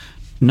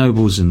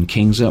 nobles and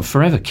kings are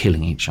forever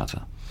killing each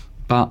other.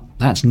 But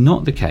that's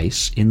not the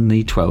case in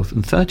the 12th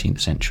and 13th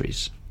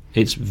centuries.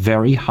 It's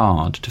very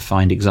hard to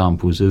find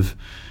examples of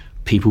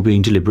people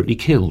being deliberately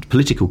killed.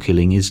 Political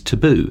killing is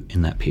taboo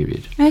in that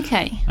period.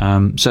 Okay.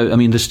 So, I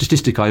mean, the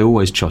statistic I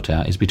always trot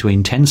out is between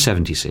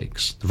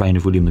 1076, the reign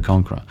of William the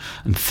Conqueror,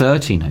 and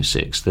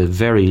 1306, the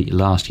very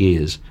last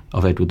years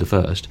of Edward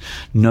I,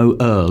 no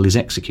earl is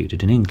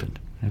executed in England.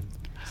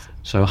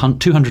 So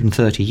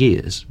 230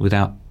 years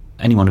without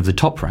anyone of the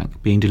top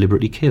rank being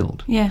deliberately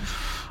killed. Yeah.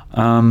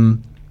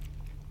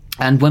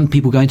 And when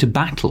people go into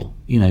battle,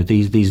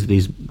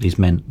 these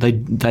men,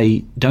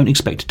 they don't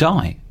expect to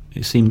die.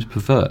 It seems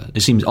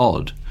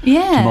odd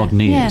to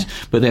modern ears,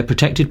 but they're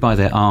protected by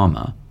their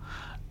armour.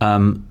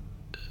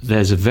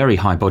 There's a very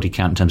high body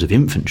count in terms of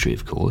infantry,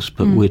 of course,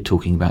 but we're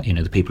talking about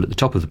the people at the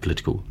top of the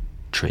political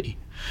tree,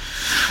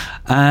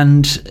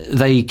 and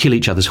they kill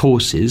each other's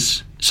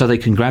horses so they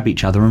can grab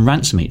each other and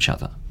ransom each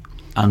other,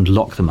 and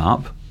lock them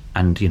up.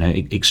 And,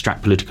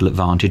 extract political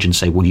advantage and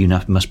say, well, you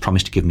must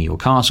promise to give me your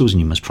castles and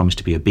you must promise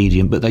to be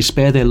obedient, but they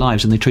spare their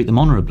lives and they treat them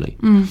honourably.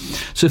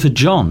 So for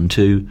John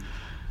to,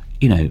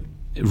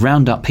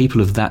 round up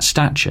people of that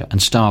stature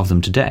and starve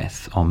them to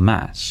death en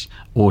masse,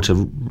 or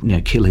to,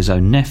 kill his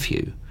own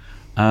nephew,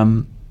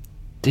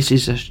 this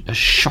is a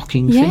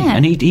shocking thing.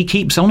 And he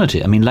keeps on at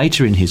it. I mean,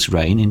 later in his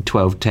reign, in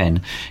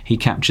 1210, he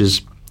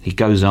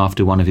goes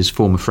after one of his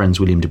former friends,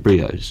 William de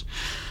Brioze.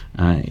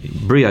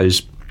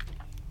 Brioze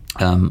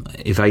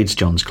evades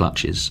John's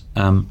clutches,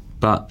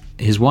 but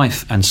his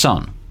wife and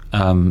son,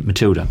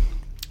 Matilda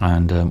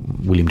and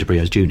William de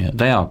Brioze Jr.,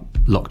 they are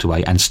locked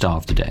away and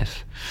starved to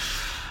death.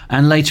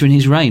 And later in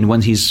his reign,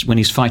 when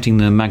he's fighting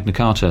the Magna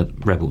Carta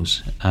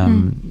rebels,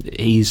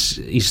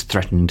 he's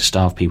threatening to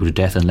starve people to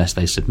death unless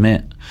they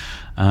submit.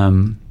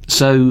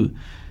 So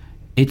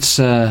it's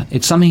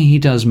something he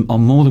does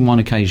on more than one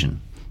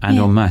occasion and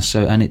en masse.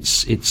 So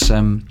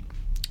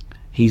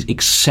he's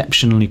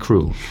exceptionally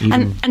cruel.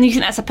 And you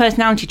think that's a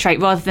personality trait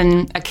rather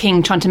than a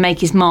king trying to make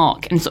his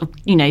mark and sort of,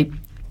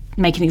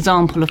 make an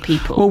example of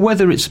people? Well,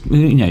 whether it's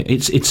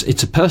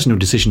a personal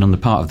decision on the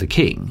part of the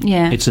king.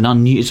 Yeah. It's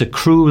a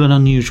cruel and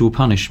unusual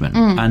punishment,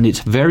 and it's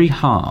very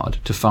hard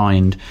to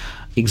find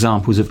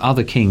examples of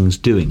other kings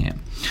doing it.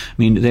 I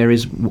mean, there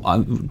is,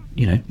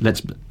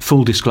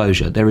 full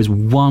disclosure, there is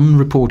one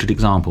reported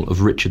example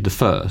of Richard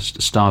I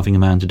starving a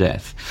man to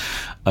death.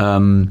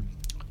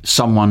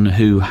 Someone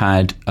who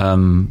had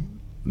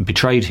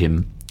betrayed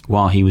him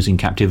while he was in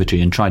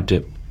captivity and tried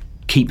to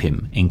keep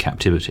him in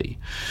captivity.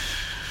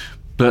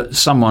 But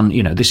someone,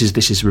 this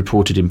is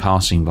reported in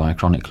passing by a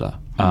chronicler,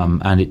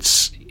 and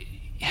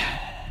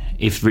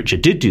if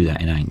Richard did do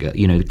that in anger,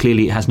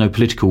 clearly it has no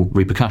political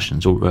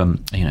repercussions or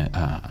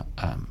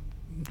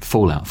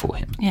fallout for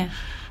him. Yeah.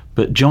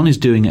 But John is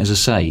doing it, as I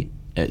say.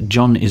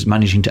 John is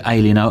managing to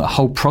alienate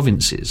whole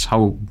provinces,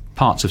 whole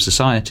parts of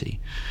society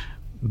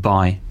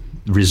by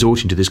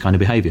resorting to this kind of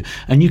behaviour.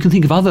 And you can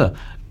think of other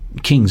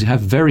kings who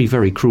have very,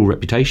 very cruel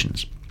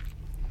reputations,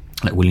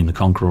 like William the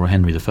Conqueror or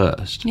Henry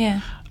I.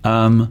 Yeah.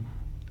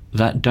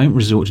 That don't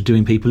resort to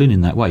doing people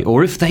in that way.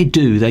 Or if they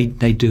do, they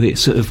do it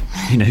sort of,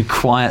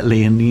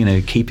 quietly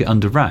and, keep it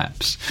under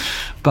wraps.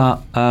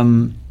 But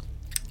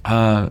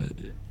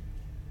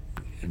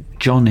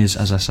John is,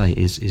 as I say,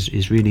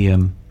 is really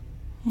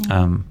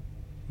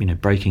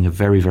breaking a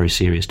very, very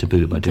serious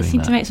taboo by doing that. He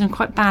seems to make some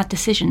quite bad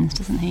decisions,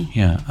 doesn't he?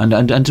 Yeah, and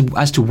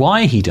as to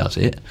why he does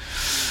it,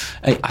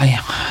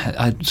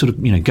 I sort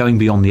of, going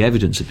beyond the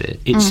evidence a bit,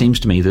 it seems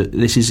to me that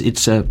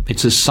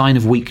it's a sign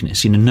of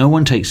weakness. No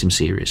one takes him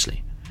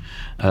seriously.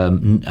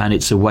 And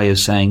it's a way of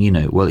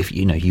saying, well, if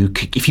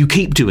you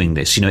keep doing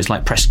this, it's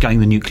like going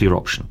the nuclear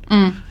option,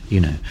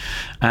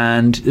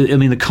 And I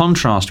mean, the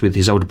contrast with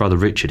his older brother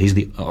Richard, he's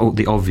the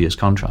obvious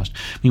contrast.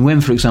 I mean,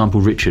 when, for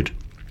example, Richard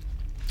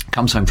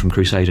comes home from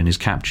crusade and is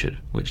captured,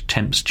 which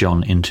tempts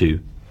John into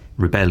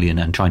rebellion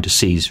and trying to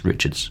seize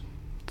Richard's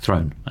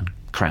throne and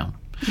crown.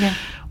 Yeah.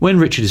 When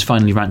Richard is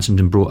finally ransomed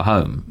and brought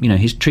home,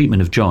 his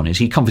treatment of John is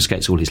he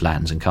confiscates all his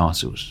lands and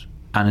castles,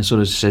 and it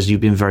sort of says,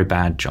 "You've been very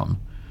bad, John."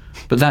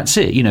 But that's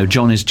it.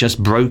 John is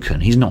just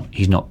broken. He's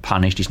not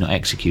punished. He's not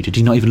executed.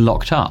 He's not even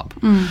locked up.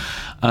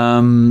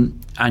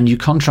 And you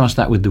contrast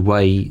that with the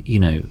way,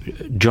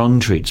 John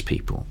treats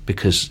people,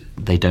 because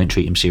they don't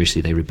treat him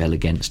seriously. They rebel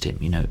against him.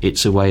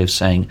 It's a way of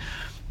saying,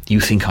 you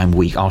think I'm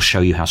weak, I'll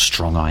show you how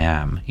strong I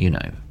am,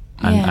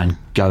 and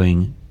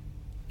going,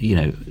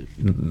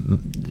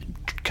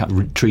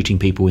 treating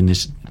people in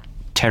this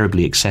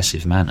terribly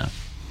excessive manner.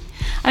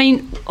 I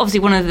mean, obviously,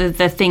 one of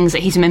the things that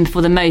he's remembered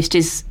for the most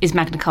is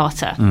Magna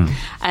Carta.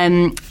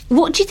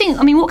 What do you think?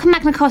 I mean, what can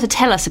Magna Carta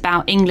tell us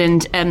about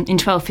England in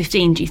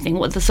 1215? Do you think?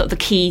 What are the sort of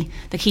the key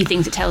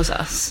things it tells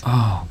us?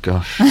 Oh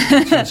gosh,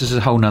 this is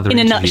a whole nother. In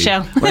interview. a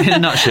nutshell. Well, in a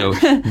nutshell,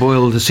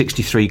 boil the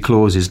 63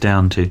 clauses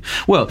down to.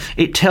 Well,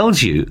 it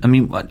tells you. I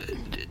mean,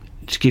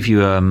 to give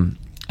you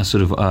a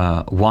sort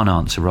of one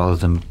answer rather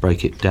than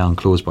break it down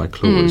clause by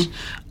clause.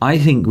 I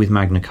think with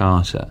Magna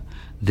Carta,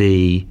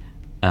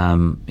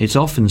 it's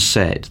often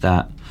said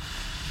that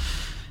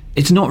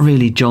it's not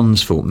really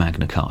John's fault,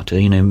 Magna Carta.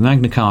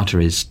 Magna Carta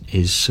is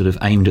sort of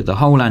aimed at the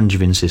whole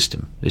Angevin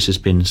system. This has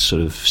been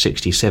sort of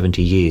 60,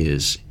 70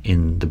 years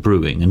in the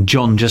brewing, and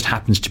John just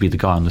happens to be the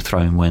guy on the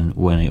throne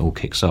when it all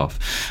kicks off.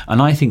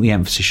 And I think the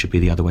emphasis should be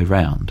the other way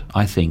round.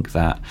 I think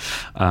that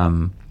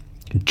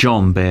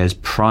John bears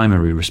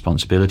primary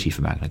responsibility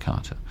for Magna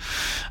Carta.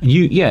 And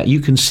you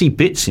can see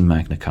bits in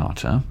Magna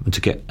Carta, and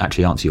to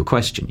actually answer your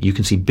question, you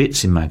can see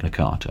bits in Magna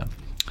Carta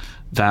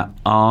that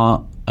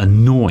are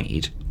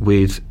annoyed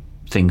with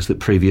things that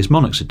previous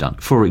monarchs had done.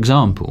 For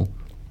example,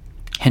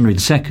 Henry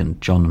II,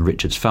 John and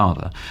Richard's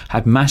father,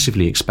 had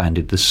massively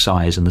expanded the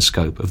size and the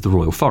scope of the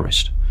royal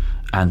forest,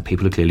 and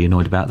people are clearly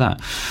annoyed about that.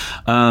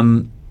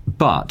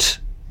 But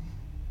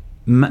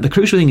the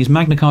crucial thing is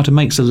Magna Carta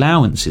makes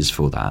allowances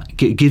for that,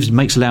 gives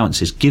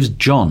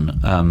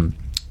John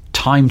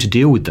time to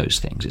deal with those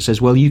things. It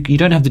says, well, you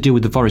don't have to deal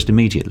with the forest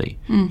immediately.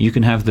 You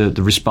can have the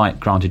respite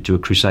granted to a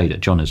crusader.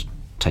 John has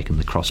taken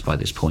the cross by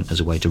this point as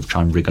a way to try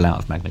and wriggle out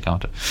of Magna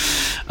Carta.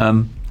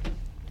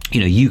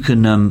 You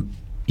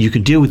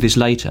can deal with this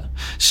later.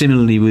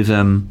 Similarly with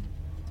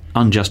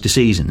unjust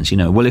decisions.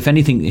 Well,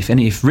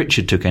 if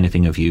Richard took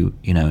anything of you,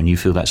 and you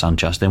feel that's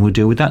unjust, then we'll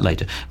deal with that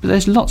later. But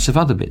there's lots of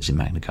other bits in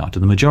Magna Carta,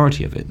 the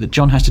majority of it, that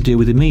John has to deal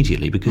with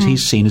immediately because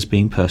he's seen as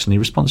being personally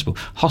responsible.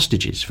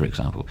 Hostages, for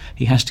example,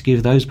 he has to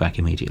give those back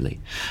immediately.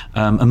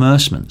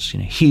 Amercements,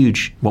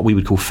 huge, what we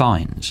would call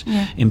fines,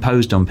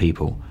 imposed on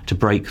people to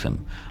break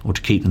them or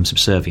to keep them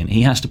subservient.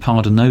 He has to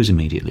pardon those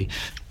immediately.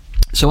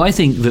 So I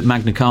think that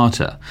Magna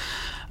Carta,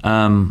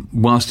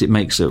 whilst it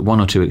makes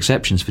one or two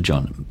exceptions for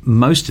John,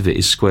 most of it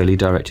is squarely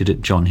directed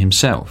at John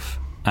himself.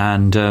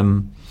 And,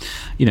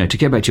 to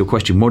get back to your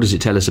question, what does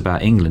it tell us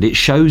about England? It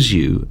shows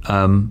you,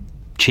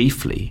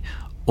 chiefly,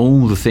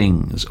 all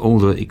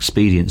the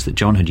expedients that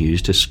John had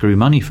used to screw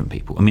money from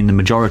people. I mean, the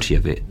majority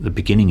of it, the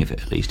beginning of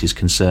it at least, is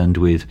concerned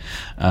with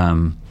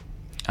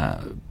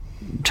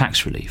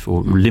tax relief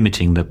or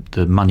limiting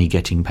the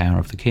money-getting power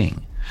of the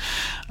king.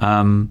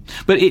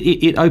 But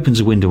it opens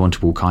a window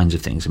onto all kinds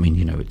of things. I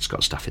mean, it's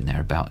got stuff in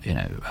there about,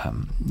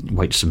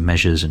 weights and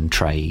measures and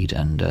trade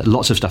and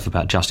lots of stuff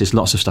about justice,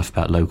 lots of stuff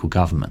about local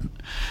government.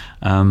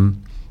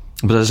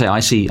 But as I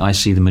say, I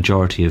see the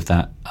majority of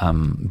that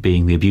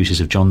being the abuses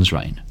of John's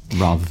reign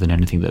rather than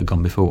anything that had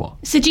gone before.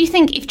 So do you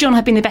think if John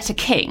had been the better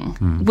king,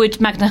 would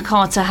Magna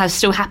Carta have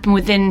still happened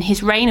within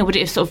his reign, or would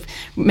it have sort of,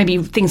 maybe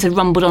things had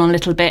rumbled on a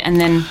little bit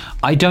and then...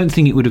 I don't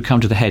think it would have come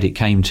to the head it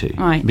came to.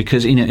 Right.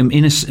 Because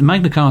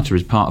Magna Carta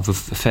is part of a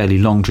fairly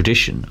long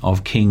tradition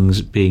of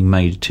kings being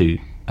made to...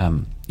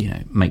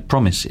 make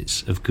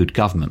promises of good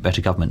government,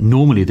 better government.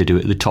 Normally they do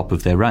it at the top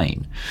of their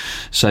reign.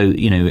 So,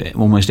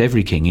 almost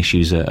every king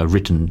issues a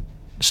written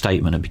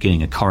statement at the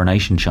beginning, a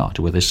coronation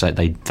charter, where they say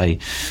they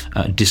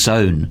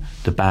disown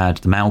the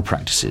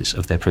malpractices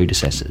of their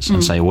predecessors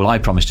and say, well, I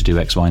promise to do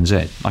X, Y, and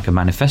Z, like a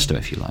manifesto,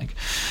 if you like.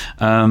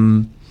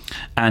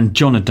 And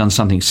John had done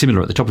something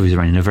similar at the top of his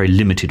reign in a very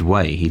limited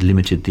way. He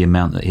limited the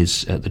amount that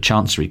the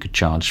Chancery could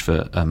charge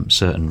for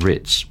certain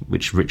writs,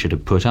 which Richard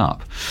had put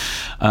up.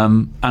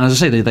 And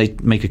as I say, they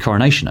make a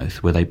coronation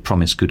oath where they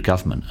promise good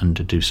government and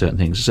to do certain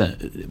things.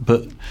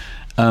 But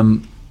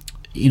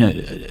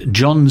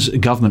John's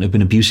government had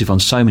been abusive on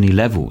so many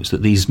levels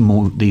that these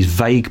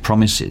vague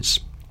promises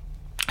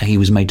he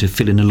was made to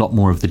fill in a lot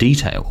more of the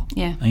detail,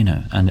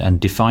 and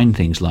define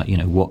things like,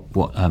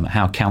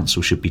 how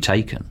counsel should be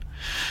taken,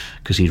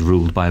 because he'd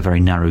ruled by a very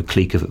narrow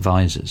clique of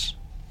advisors.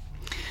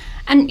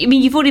 And I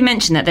mean, you've already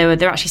mentioned that there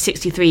are actually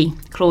 63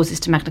 clauses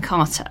to Magna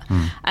Carta.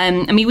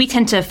 We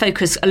tend to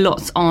focus a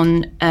lot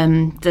on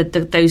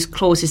those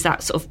clauses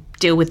that sort of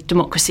deal with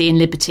democracy and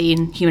liberty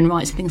and human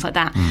rights and things like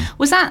that.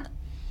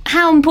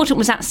 How important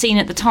was that seen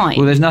at the time?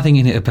 Well, there's nothing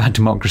in it about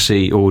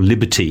democracy or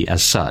liberty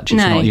as such.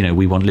 It's not,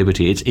 we want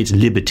liberty. It's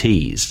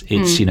liberties.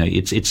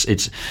 It's,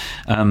 it's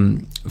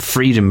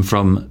freedom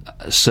from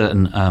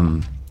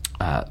certain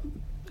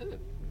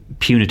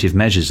punitive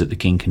measures that the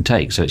king can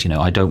take. So it's,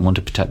 I don't want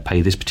to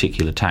pay this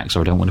particular tax, or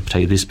I don't want to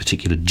pay this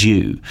particular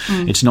due.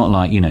 It's not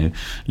like,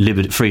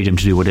 freedom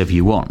to do whatever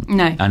you want.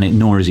 No. And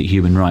nor is it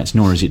human rights,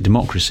 nor is it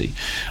democracy.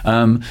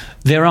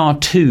 There are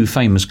two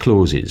famous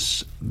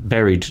clauses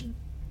buried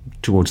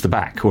towards the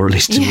back, or at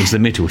least towards the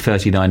middle,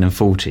 39 and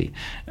 40.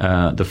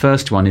 The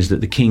first one is that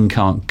the king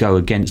can't go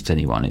against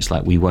anyone. It's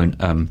like, we won't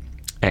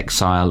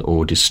exile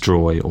or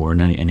destroy or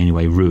in any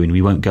way ruin.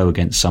 We won't go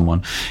against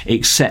someone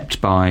except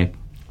by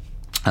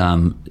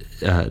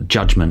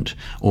judgment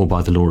or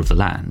by the law of the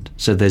land.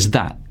 So there's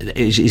that.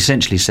 It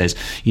essentially says,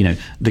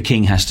 the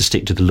king has to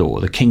stick to the law.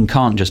 The king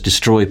can't just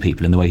destroy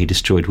people in the way he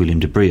destroyed William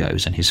de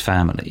Brio's and his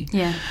family.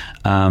 Yeah.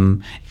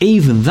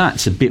 Even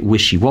that's a bit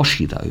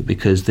wishy-washy, though,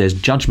 because there's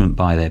judgment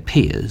by their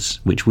peers,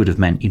 which would have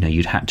meant,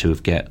 you'd had to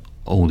have get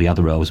all the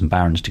other earls and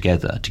barons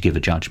together to give a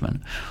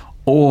judgment.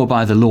 Or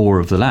by the law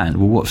of the land.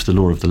 Well, what's the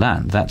law of the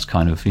land? That's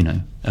kind of,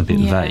 a bit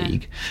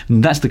vague.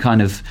 And that's the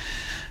kind of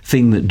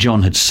thing that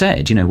John had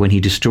said, when he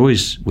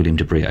destroys William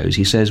de Brio's.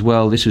 He says,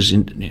 well, this was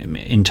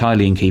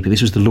entirely in keeping.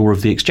 This was the law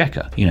of the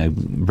exchequer.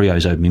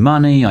 Brio's owed me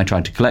money. I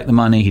tried to collect the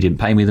money. He didn't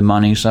pay me the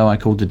money, so I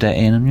called the debt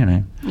in,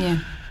 and, Yeah.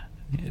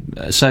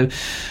 So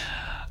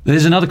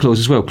there's another clause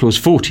as well, clause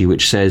 40,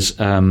 which says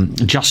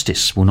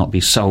justice will not be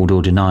sold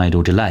or denied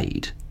or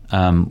delayed.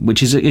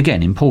 Which is,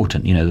 again,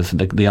 important.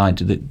 The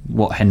idea that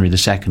what Henry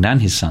II and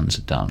his sons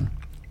had done,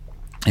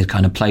 it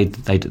kind of played.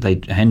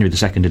 Henry II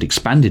had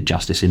expanded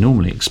justice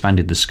enormously,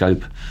 expanded the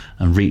scope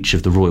and reach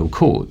of the royal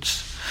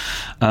courts,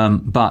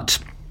 but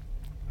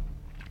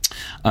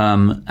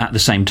at the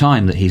same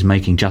time that he's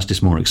making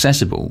justice more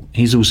accessible,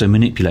 he's also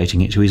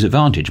manipulating it to his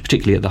advantage,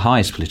 particularly at the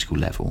highest political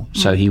level.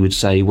 So he would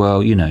say, well,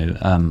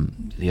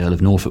 the Earl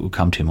of Norfolk would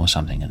come to him or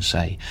something and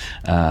say,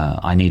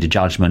 I need a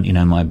judgment,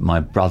 my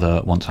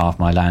brother wants half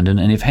my land.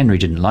 And if Henry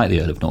didn't like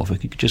the Earl of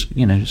Norfolk, he could just,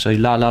 say,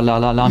 la, la, la,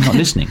 la, la, I'm not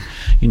listening,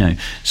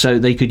 So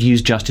they could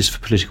use justice for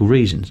political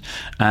reasons.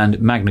 And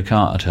Magna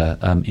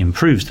Carta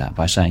improves that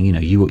by saying,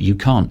 you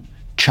can't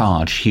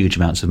charge huge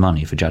amounts of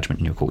money for judgment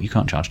in your court. You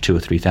can't charge £2,000 or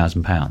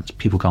 £3,000.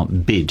 People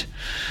can't bid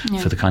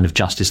for the kind of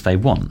justice they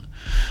want.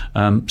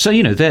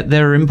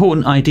 There are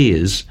important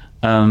ideas.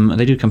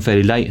 They do come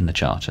fairly late in the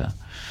Charter.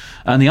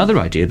 And the other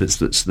idea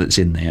that's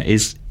in there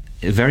is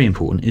very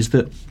important, is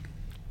that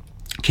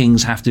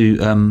kings have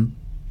to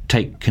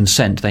take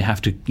consent. They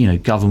have to,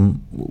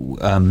 govern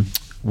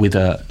with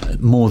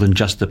more than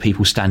just the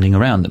people standing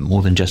around them,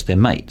 more than just their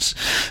mates.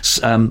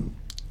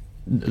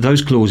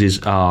 Those clauses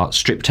are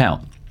stripped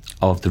out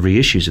of the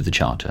reissues of the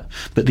Charter,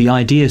 but the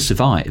idea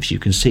survives. You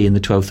can see in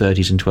the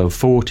 1230s and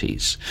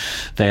 1240s,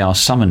 they are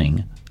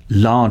summoning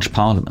large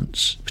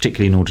parliaments,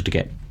 particularly in order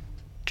to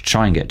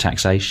try and get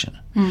taxation.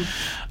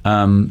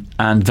 And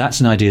that's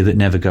an idea that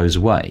never goes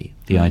away.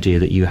 The idea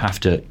that you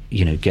have to,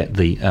 get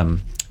a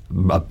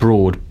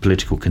broad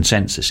political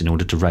consensus in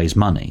order to raise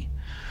money.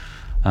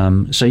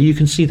 So you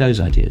can see those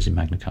ideas in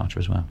Magna Carta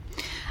as well.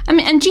 I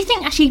mean, and do you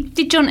think actually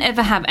did John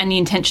ever have any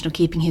intention of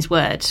keeping his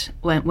word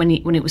when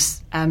it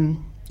was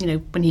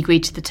when he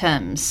agreed to the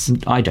terms?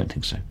 I don't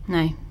think so.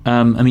 No.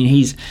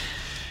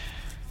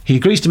 He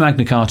agrees to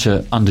Magna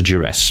Carta under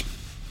duress.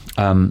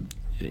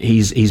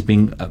 He's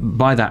been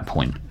by that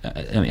point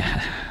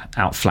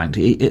outflanked.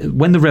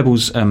 When the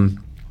rebels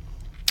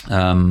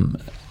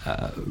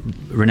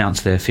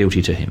renounce their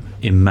fealty to him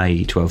in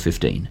May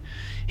 1215,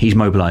 he's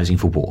mobilising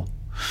for war,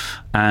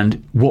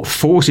 and what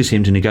forces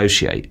him to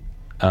negotiate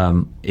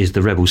is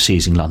the rebels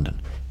seizing London.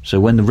 So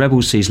when the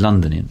rebels seize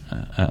London in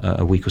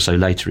a week or so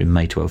later in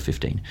May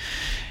 1215,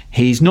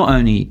 he's not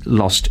only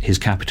lost his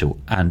capital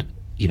and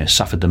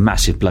suffered the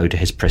massive blow to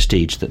his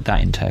prestige that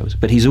entails,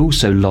 but he's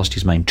also lost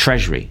his main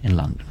treasury in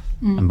London.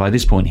 And by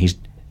this point,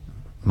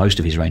 most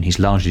of his reign, he's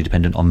largely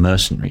dependent on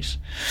mercenaries.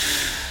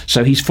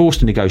 So he's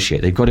forced to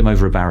negotiate. They've got him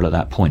over a barrel at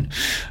that point.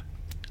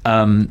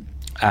 And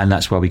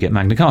that's why we get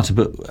Magna Carta.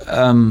 But,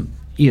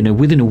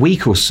 within a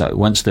week or so,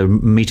 once the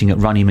meeting at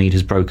Runnymede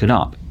has broken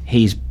up,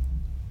 he's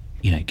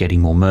getting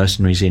more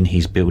mercenaries in.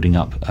 He's building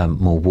up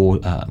more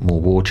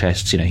war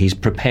chests. He's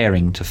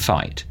preparing to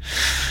fight.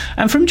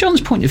 And from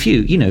John's point of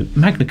view,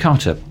 Magna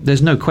Carta,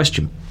 there's no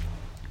question.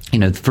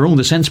 For all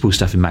the sensible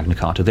stuff in Magna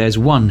Carta, there's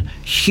one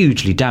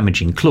hugely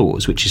damaging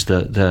clause, which is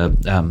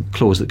the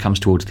clause that comes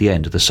towards the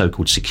end, of the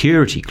so-called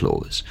security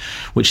clause,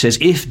 which says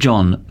if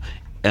John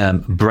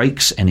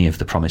breaks any of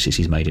the promises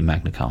he's made in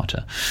Magna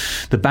Carta,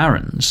 the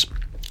barons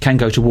can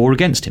go to war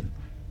against him.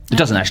 It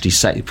doesn't actually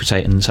say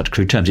it in such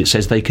crude terms. It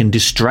says they can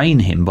distrain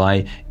him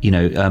by,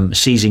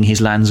 seizing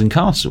his lands and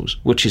castles,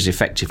 which is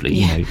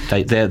effectively,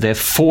 they're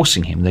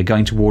forcing him. They're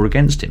going to war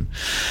against him,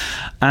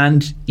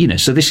 and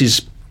so this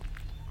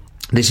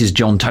is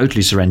John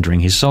totally surrendering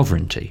his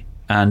sovereignty.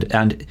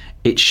 And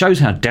it shows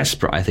how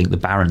desperate I think the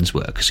barons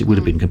were, because it would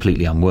have been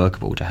completely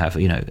unworkable to have,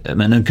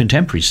 and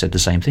contemporaries said the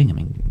same thing. I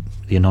mean,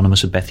 the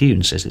Anonymous of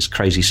Bethune says this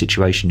crazy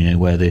situation,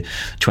 where the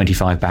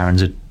 25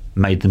 barons had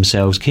made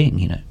themselves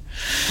king,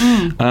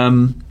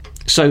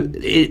 So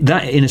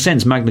that, in a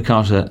sense, Magna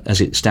Carta, as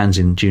it stands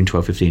in June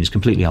 1215, is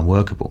completely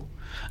unworkable.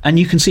 And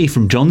you can see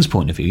from John's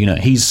point of view,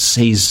 he's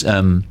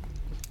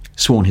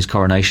sworn his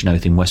coronation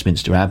oath in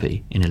Westminster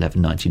Abbey in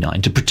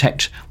 1199 to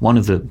protect. One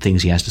of the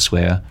things he has to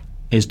swear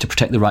is to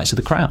protect the rights of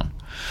the crown.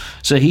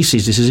 So he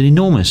sees this as an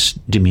enormous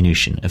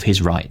diminution of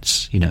his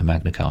rights,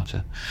 Magna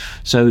Carta.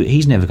 So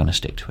he's never going to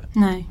stick to it.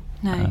 No.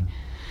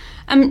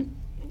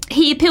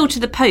 He appealed to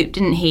the Pope,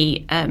 didn't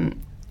he?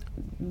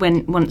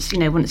 Once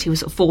he was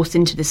sort of forced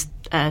into this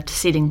to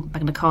sealing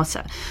Magna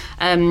Carta,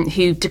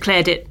 who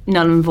declared it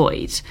null and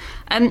void.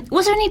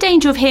 Was there any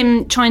danger of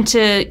him trying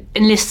to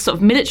enlist sort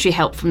of military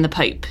help from the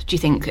Pope, do you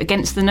think,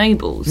 against the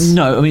nobles?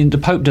 No, I mean, the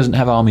Pope doesn't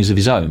have armies of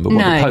his own, but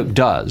what the Pope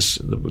does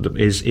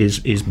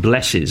is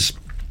blesses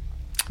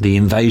the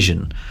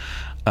invasion,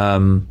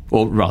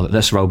 or rather,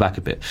 let's roll back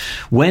a bit.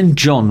 When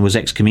John was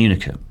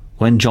excommunicate,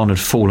 when John had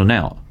fallen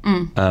out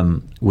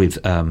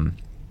with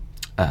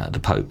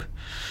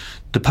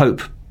the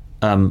Pope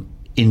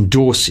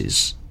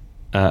endorses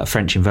a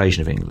French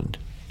invasion of England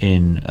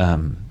in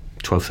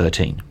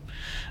 1213.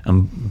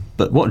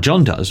 But what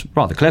John does,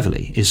 rather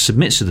cleverly, is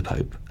submits to the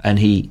Pope, and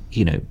he,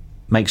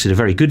 makes it a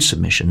very good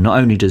submission. Not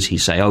only does he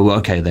say, "Oh,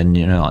 okay, then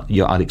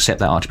I'll accept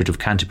that Archbishop of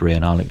Canterbury,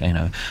 and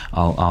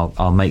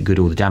I'll make good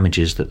all the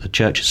damages that the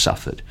Church has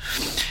suffered."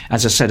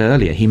 As I said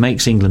earlier, he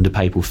makes England a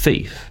papal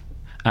fief.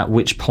 At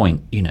which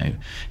point,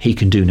 he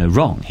can do no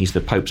wrong. He's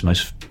the Pope's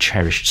most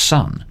cherished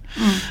son.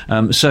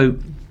 So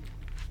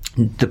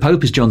the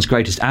Pope is John's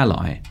greatest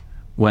ally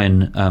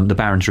when the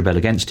barons rebel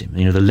against him.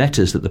 The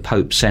letters that the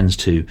Pope sends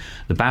to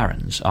the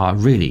barons are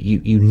really,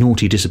 you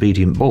naughty,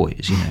 disobedient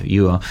boys.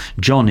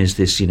 John is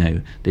this,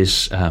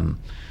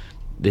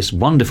 this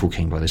wonderful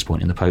king by this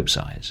point in the Pope's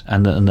eyes,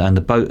 and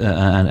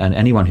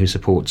anyone who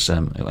supports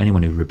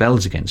anyone who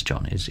rebels against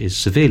John is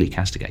severely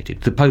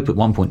castigated. The Pope at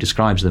one point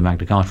describes the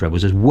Magna Carta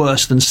rebels as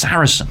worse than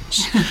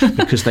Saracens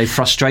because they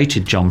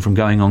frustrated John from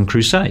going on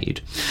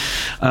crusade.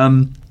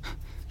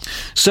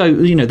 So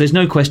there's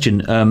no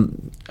question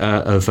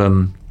of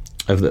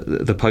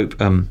the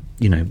Pope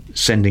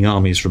sending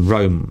armies from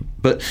Rome,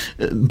 but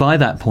by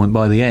that point,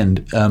 by the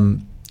end,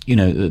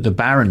 the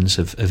barons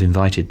have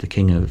invited the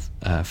King of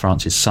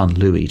France's son,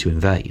 Louis, to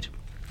invade.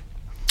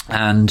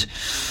 And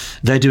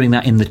they're doing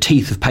that in the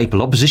teeth of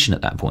papal opposition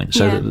at that point.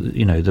 So,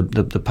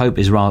 the Pope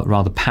is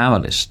rather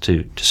powerless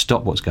to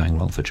stop what's going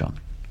wrong for John.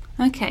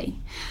 Okay.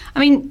 I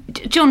mean,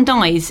 John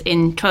dies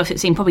in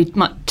 1216, probably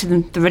much to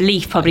the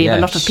relief of a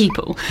lot of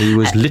people. He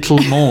was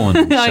little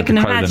mourned, I said can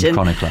the imagine.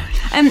 chronicler.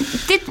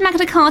 Did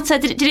Magna Carta,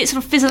 did it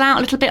sort of fizzle out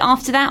a little bit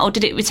after that, or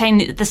did it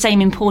retain the same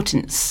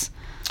importance?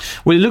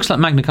 Well, it looks like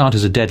Magna Carta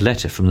is a dead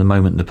letter from the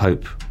moment the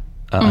Pope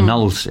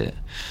annuls it,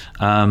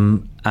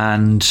 and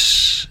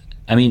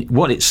I mean,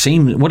 what it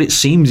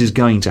seems is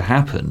going to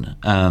happen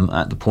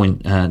at the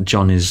point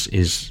John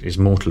is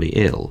mortally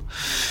ill,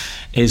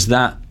 is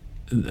that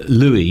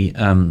Louis,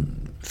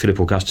 Philip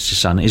Augustus'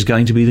 son, is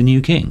going to be the new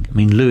king. I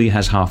mean, Louis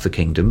has half the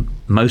kingdom.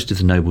 Most of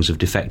the nobles have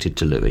defected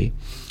to Louis.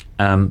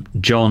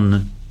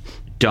 John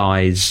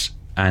dies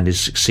and is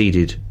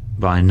succeeded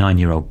by a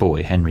 9-year-old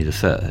boy, Henry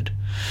III.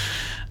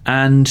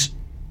 And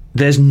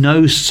there's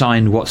no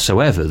sign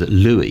whatsoever that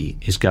Louis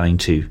is going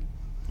to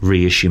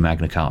reissue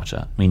Magna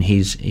Carta. I mean,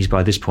 he's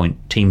by this point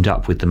teamed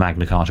up with the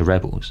Magna Carta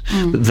rebels,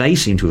 but they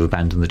seem to have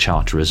abandoned the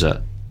charter as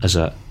a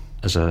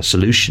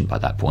solution by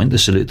that point.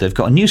 They've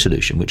got a new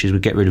solution, which is we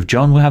get rid of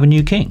John, we'll have a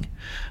new king,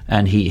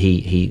 and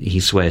he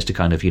swears to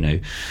kind of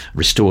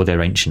restore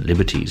their ancient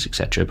liberties,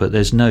 etc. But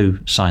there's no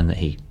sign that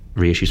he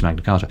reissues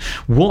Magna Carta.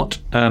 What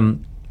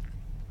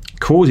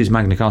causes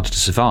Magna Carta to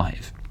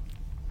survive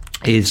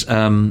is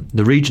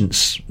the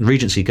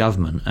Regency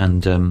government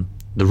and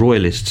the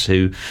royalists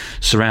who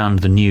surround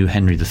the new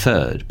Henry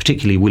III,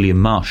 particularly William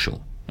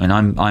Marshall. And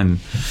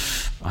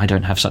I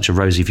don't have such a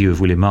rosy view of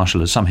William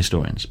Marshall as some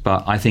historians,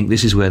 but I think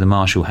this is where the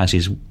Marshal has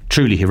his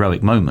truly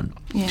heroic moment,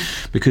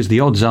 because the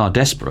odds are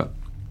desperate,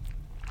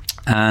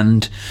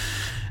 and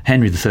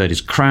Henry III is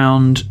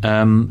crowned.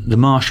 The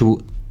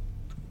Marshal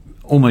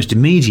almost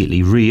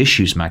immediately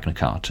reissues Magna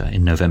Carta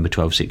in November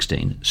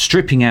 1216,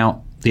 stripping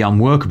out the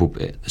unworkable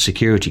bit, the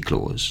security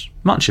clause.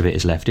 Much of it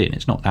is left in.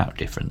 It's not that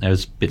different.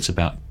 There's bits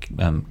about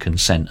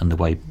consent and the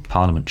way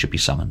Parliament should be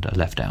summoned are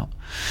left out.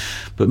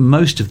 But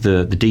most of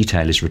the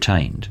detail is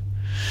retained.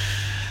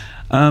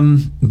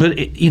 But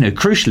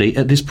crucially,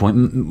 at this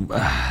point,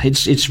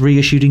 it's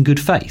reissued in good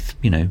faith.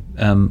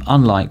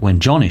 Unlike when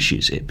John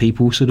issues it,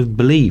 people sort of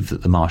believe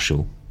that the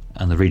Marshal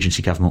and the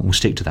Regency government will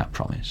stick to that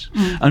promise.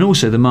 And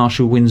also, the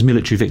Marshal wins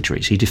military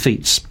victories. He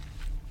defeats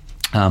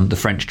the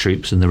French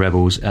troops and the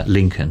rebels at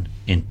Lincoln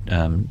in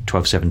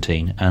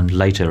 1217, and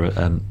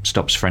later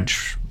stops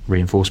French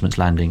reinforcements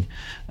landing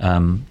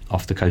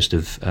off the coast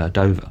of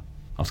Dover,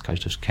 off the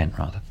coast of Kent,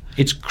 rather.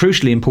 It's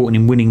crucially important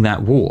in winning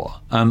that war.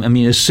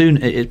 As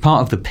soon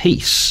part of the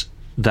peace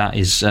that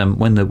is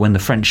when the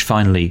French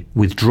finally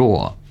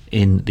withdraw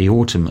in the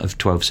autumn of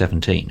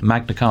 1217,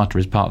 Magna Carta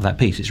is part of that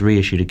peace. It's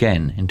reissued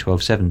again in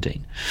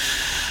 1217.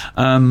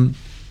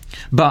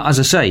 But as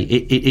I say,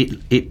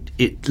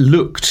 it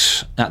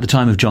looked at the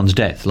time of John's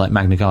death like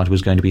Magna Carta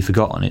was going to be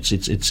forgotten.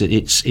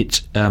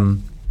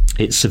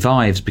 It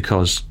survives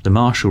because the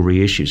Marshal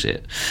reissues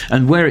it,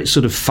 and where it's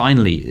sort of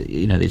finally,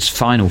 its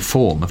final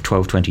form of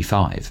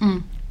 1225,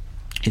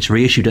 it's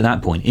reissued at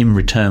that point in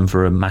return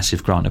for a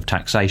massive grant of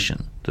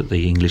taxation that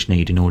the English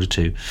need in order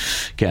to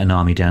get an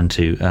army down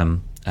to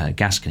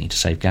Gascony, to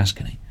save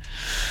Gascony.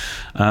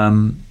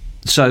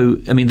 That's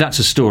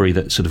a story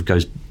that sort of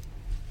goes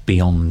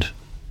beyond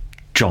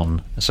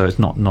John. So it's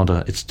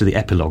it's to the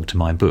epilogue to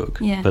my book.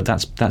 Yeah. But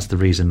that's the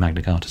reason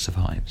Magna Carta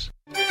survives.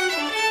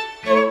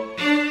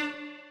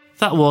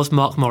 That was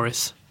Mark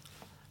Morris.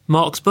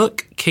 Mark's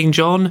book, King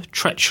John,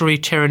 Treachery,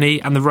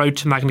 Tyranny and the Road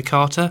to Magna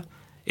Carta,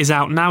 is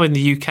out now in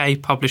the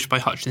UK, published by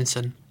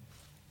Hutchinson.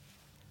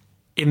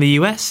 In the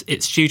US,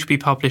 it's due to be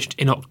published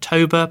in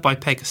October by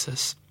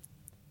Pegasus.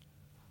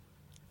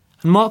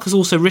 And Mark has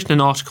also written an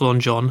article on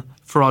John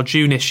for our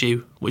June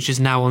issue, which is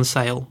now on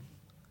sale.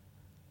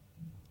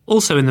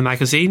 Also in the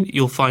magazine,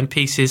 you'll find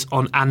pieces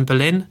on Anne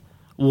Boleyn,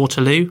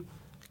 Waterloo,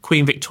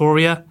 Queen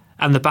Victoria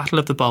and the Battle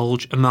of the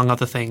Bulge, among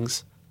other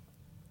things.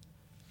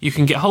 You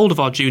can get hold of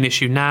our June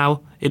issue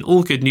now in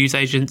all good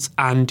newsagents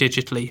and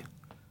digitally.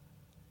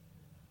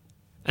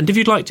 And if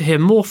you'd like to hear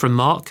more from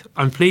Mark,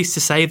 I'm pleased to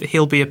say that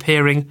he'll be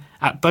appearing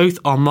at both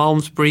our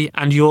Malmesbury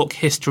and York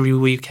History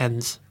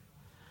Weekends,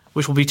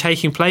 which will be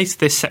taking place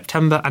this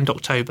September and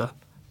October.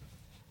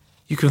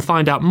 You can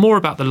find out more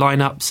about the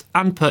lineups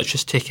and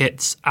purchase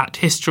tickets at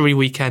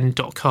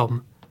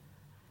historyweekend.com.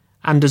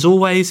 And as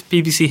always,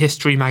 BBC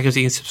History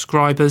magazine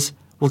subscribers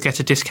will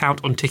get a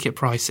discount on ticket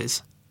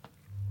prices.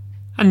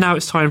 And now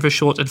it's time for a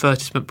short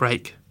advertisement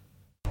break.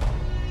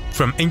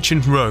 From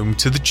ancient Rome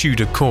to the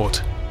Tudor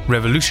court,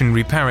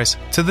 revolutionary Paris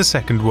to the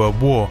Second World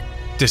War,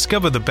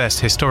 discover the best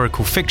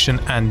historical fiction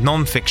and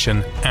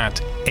non-fiction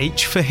at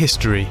H for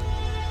History.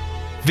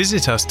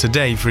 Visit us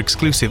today for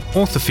exclusive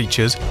author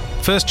features,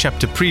 first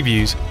chapter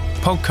previews,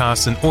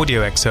 podcasts and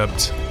audio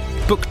excerpts,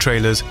 book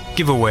trailers,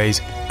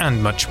 giveaways,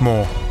 and much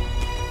more.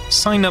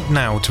 Sign up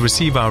now to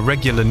receive our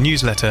regular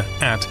newsletter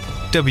at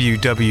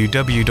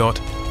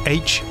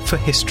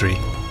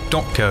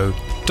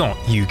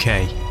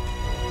www.hforhistory.co.uk.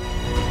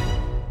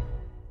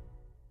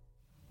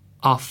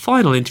 Our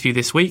final interview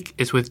this week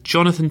is with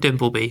Jonathan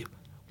Dimbleby,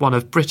 one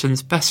of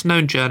Britain's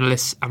best-known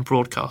journalists and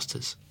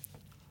broadcasters.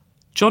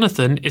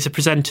 Jonathan is a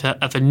presenter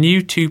of a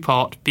new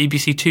two-part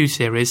BBC Two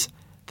series,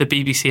 The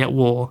BBC at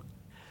War,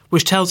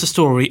 which tells the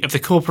story of the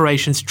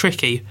corporation's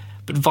tricky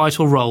but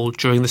vital role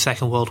during the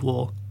Second World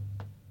War.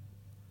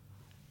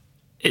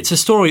 It's a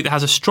story that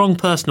has a strong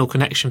personal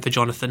connection for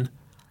Jonathan,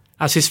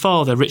 as his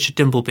father, Richard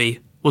Dimbleby,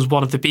 was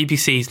one of the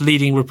BBC's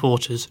leading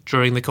reporters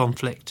during the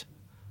conflict.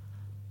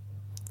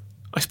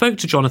 I spoke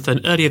to Jonathan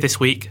earlier this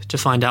week to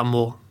find out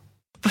more.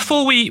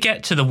 Before we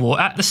get to the war,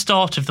 at the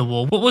start of the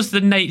war, what was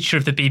the nature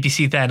of the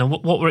BBC then and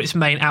what were its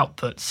main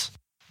outputs?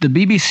 The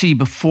BBC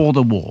before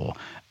the war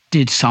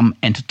did some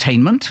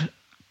entertainment,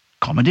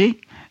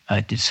 comedy,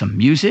 it did some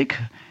music,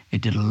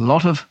 it did a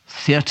lot of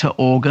theatre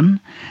organ,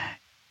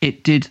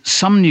 it did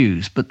some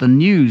news, but the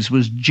news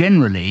was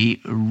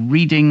generally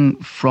reading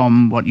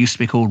from what used to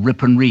be called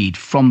rip and read,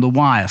 from the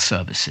wire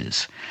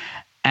services.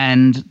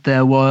 And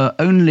there were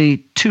only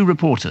two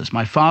reporters.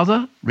 My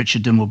father,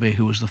 Richard Dimbleby,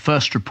 who was the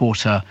first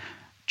reporter,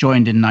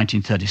 joined in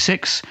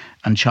 1936,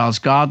 and Charles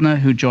Gardner,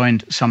 who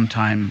joined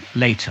sometime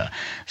later.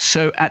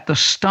 So at the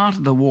start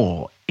of the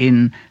war,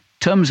 in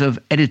terms of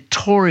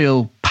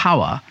editorial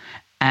power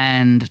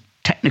and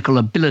technical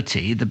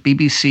ability, the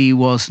BBC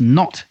was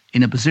not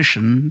in a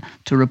position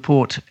to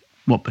report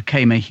what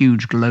became a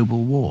huge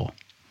global war.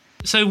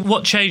 So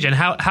what changed and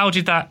how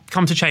did that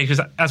come to change?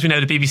 Because as we know,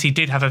 the BBC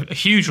did have a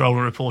huge role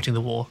in reporting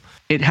the war.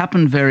 It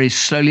happened very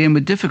slowly and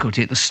with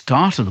difficulty. At the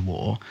start of the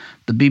war,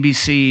 the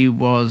BBC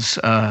was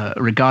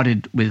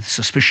regarded with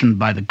suspicion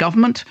by the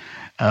government,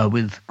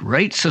 with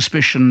great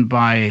suspicion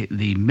by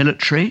the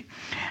military,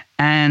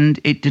 and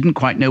it didn't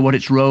quite know what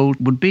its role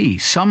would be.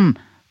 Some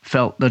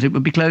felt that it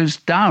would be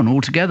closed down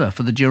altogether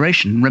for the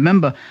duration.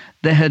 Remember,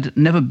 there had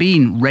never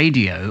been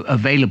radio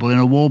available in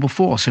a war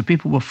before, so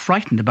people were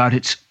frightened about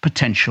its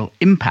potential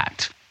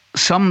impact.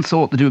 Some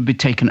thought that it would be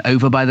taken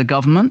over by the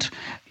government,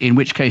 in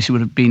which case it would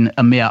have been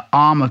a mere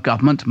arm of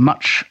government,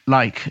 much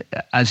like,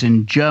 as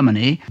in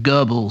Germany,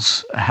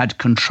 Goebbels had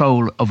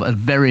control of a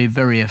very,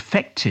 very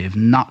effective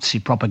Nazi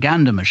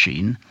propaganda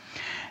machine.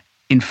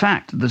 In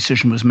fact, the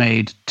decision was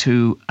made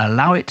to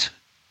allow it,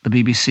 the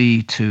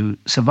BBC, to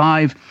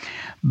survive,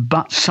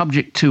 but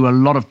subject to a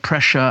lot of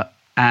pressure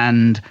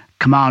and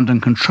command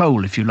and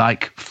control, if you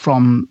like,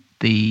 from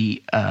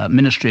the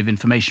Ministry of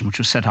Information, which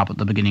was set up at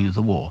the beginning of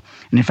the war.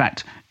 And in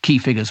fact, key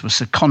figures were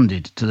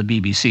seconded to the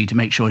BBC to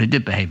make sure it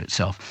did behave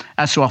itself.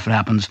 As so often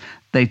happens,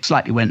 they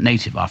slightly went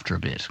native after a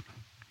bit.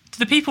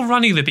 The people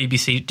running the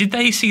BBC, did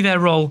they see their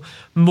role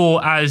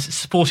more as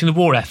supporting the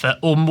war effort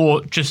or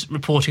more just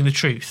reporting the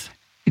truth?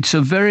 It's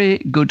a very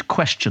good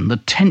question. The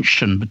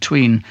tension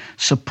between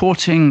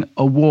supporting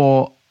a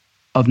war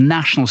of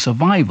national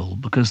survival,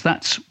 because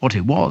that's what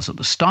it was. At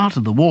the start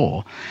of the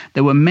war,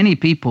 there were many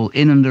people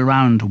in and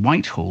around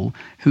Whitehall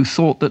who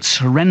thought that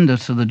surrender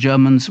to the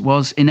Germans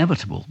was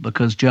inevitable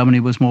because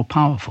Germany was more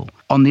powerful.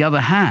 On the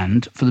other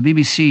hand, for the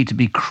BBC to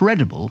be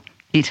credible,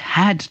 it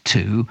had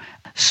to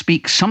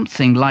speak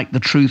something like the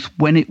truth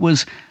when it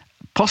was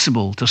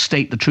possible to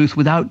state the truth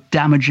without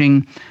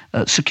damaging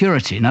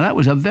security. Now, that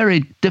was a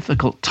very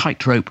difficult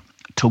tightrope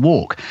to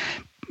walk.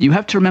 You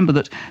have to remember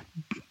that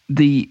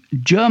the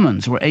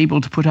Germans were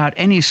able to put out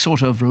any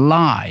sort of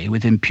lie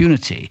with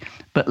impunity,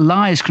 but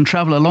lies can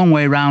travel a long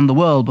way around the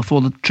world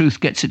before the truth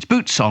gets its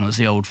boots on, as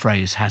the old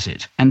phrase has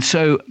it. And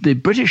so the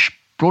British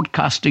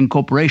Broadcasting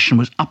Corporation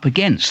was up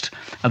against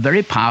a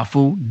very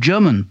powerful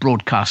German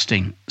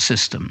broadcasting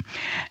system.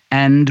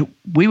 And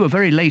we were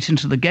very late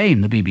into the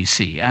game, the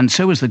BBC, and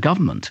so was the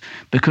government,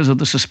 because of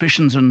the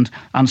suspicions and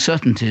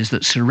uncertainties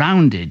that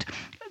surrounded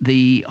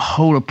the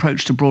whole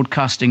approach to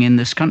broadcasting in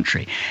this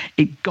country.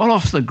 It got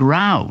off the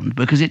ground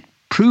because it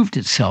proved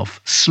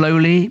itself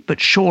slowly but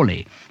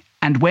surely.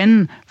 And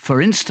when,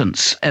 for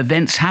instance,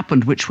 events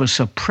happened which were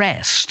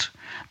suppressed,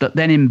 that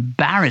then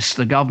embarrassed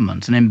the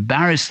government and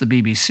embarrassed the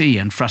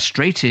BBC and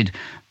frustrated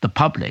the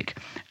public,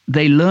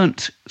 they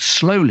learnt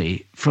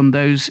slowly from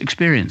those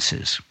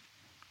experiences.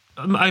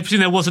 I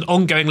presume there was an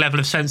ongoing level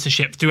of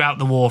censorship throughout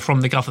the war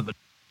from the government.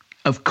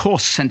 Of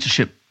course,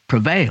 censorship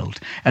prevailed,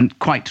 and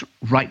quite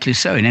rightly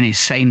so in any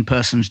sane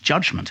person's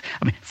judgment.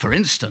 I mean, for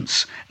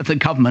instance, the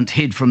government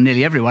hid from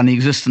nearly everyone the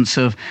existence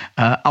of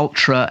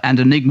Ultra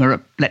and Enigma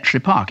at Bletchley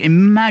Park.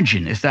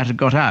 Imagine if that had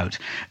got out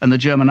and the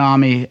German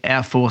Army,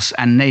 Air Force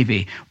and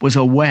Navy was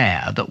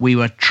aware that we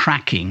were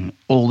tracking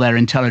all their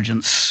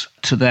intelligence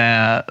to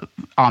their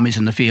armies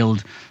in the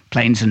field,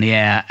 planes in the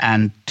air,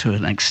 and to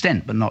an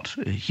extent, but not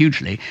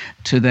hugely,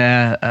 to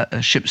their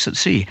ships at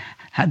sea.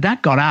 Had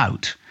that got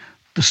out,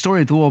 the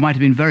story of the war might have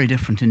been very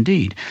different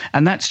indeed.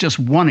 And that's just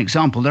one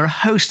example. There are a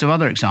host of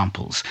other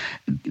examples.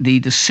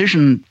 The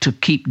decision to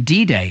keep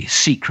D-Day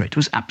secret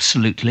was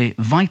absolutely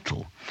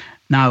vital.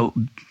 Now,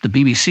 the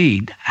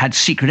BBC had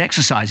secret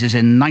exercises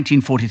in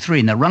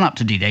 1943 in the run-up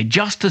to D-Day,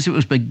 just as it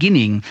was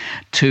beginning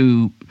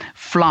to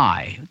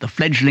fly. The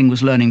fledgling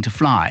was learning to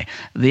fly.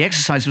 The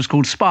exercise was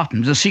called Spartan.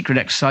 It was a secret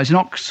exercise in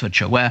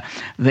Oxfordshire where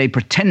they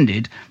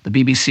pretended, the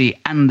BBC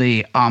and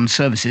the armed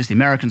services, the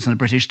Americans and the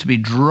British, to be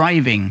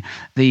driving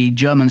the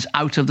Germans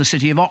out of the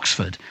city of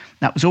Oxford.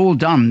 That was all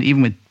done,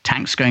 even with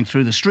tanks going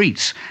through the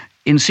streets,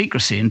 in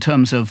secrecy in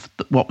terms of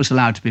what was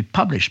allowed to be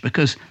published,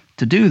 because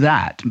to do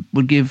that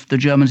would give the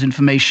Germans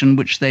information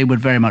which they would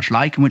very much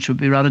like and which would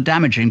be rather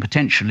damaging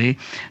potentially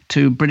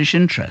to British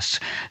interests.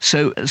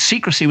 So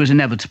secrecy was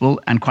inevitable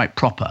and quite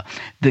proper.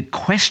 The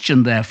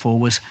question, therefore,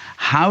 was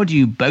how do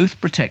you both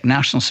protect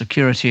national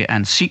security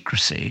and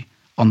secrecy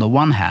on the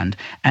one hand,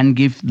 and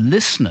give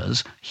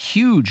listeners,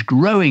 huge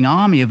growing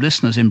army of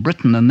listeners in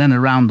Britain and then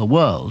around the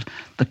world,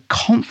 the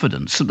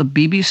confidence that the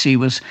BBC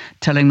was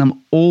telling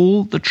them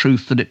all the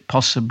truth that it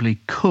possibly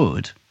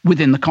could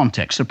within the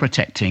context of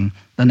protecting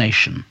the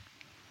nation.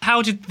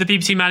 How did the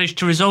BBC manage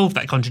to resolve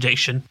that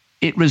contradiction?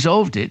 It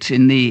resolved it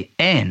in the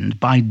end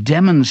by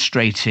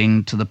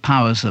demonstrating to the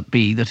powers that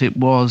be that it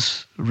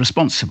was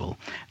responsible,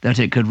 that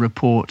it could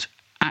report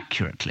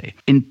accurately.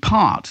 In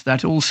part,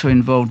 that also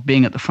involved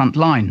being at the front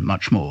line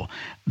much more,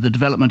 the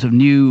development of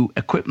new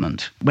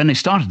equipment. When they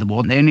started the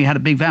war, they only had a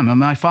big van.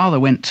 My father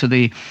went to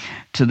the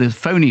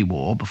phony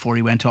war before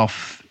he went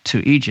off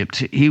to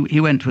Egypt. He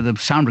went with a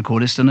sound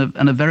recordist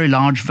and a very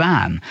large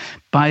van.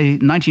 By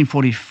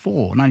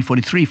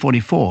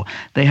 1943-44,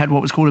 they had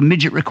what was called a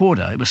midget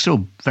recorder. It was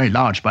still very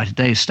large by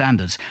today's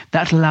standards.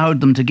 That allowed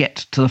them to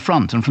get to the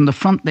front, and from the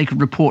front they could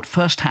report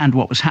firsthand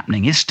what was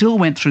happening. It still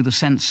went through the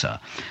censor,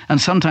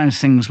 and sometimes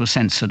things were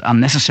censored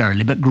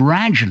unnecessarily, but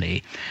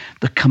gradually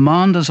the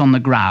commanders on the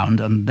ground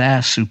and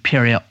their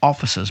superior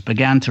officers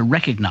began to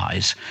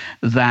recognize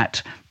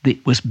that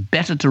it was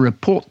better to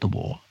report the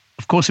war.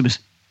 Of course, it was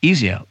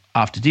easier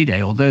after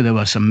D-Day, although there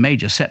were some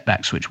major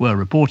setbacks which were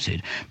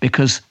reported,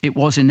 because it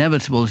was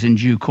inevitable that in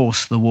due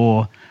course the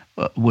war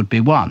would be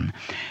won.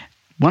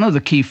 One of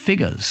the key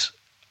figures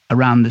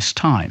around this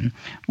time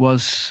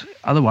was,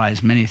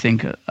 otherwise many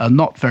think, a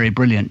not very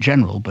brilliant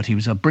general, but he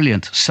was a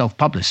brilliant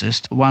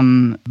self-publicist,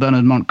 one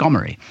Bernard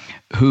Montgomery,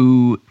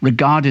 who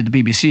regarded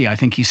the BBC, I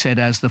think he said,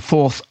 as the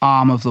fourth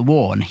arm of the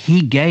war, and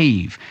he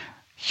gave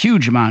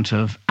huge amount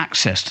of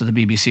access to the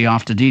BBC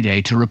after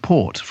D-Day to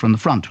report from the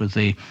front with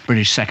the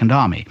British Second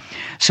Army.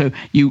 So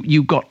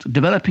you got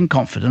developing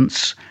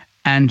confidence,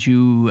 and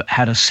you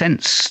had a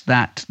sense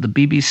that the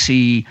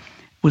BBC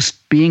was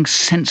being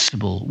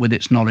sensible with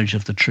its knowledge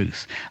of the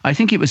truth. I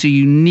think it was a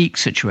unique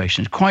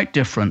situation, quite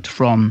different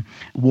from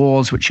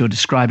wars which you're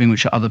describing,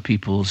 which are other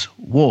people's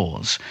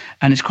wars.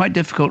 And it's quite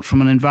difficult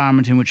from an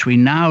environment in which we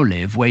now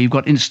live, where you've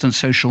got instant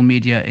social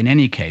media in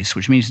any case,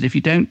 which means that if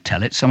you don't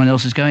tell it, someone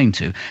else is going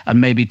to, and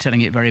maybe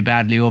telling it very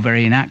badly or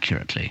very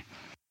inaccurately.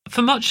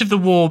 For much of the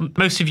war,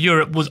 most of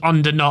Europe was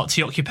under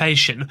Nazi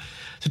occupation.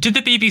 So did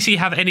the BBC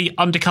have any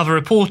undercover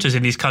reporters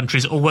in these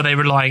countries, or were they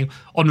relying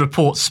on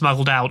reports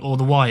smuggled out or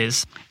the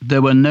wires?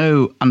 There were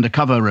no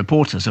undercover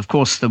reporters. Of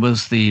course, there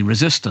was the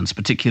resistance,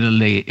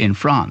 particularly in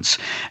France.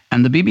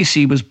 And the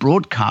BBC was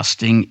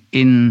broadcasting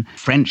in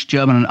French,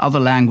 German and other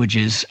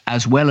languages,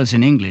 as well as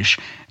in English,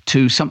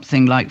 to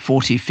something like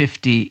 40,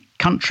 50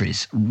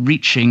 countries,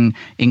 reaching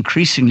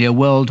increasingly a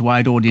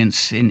worldwide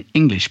audience in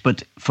English.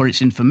 But for its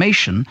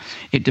information,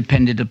 it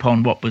depended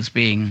upon what was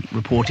being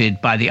reported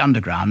by the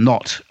underground,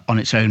 not on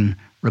its own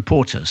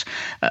reporters.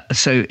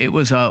 So it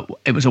was a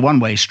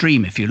one-way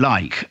stream, if you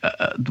like,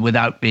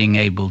 without being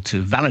able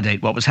to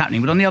validate what was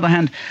happening. But on the other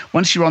hand,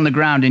 once you're on the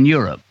ground in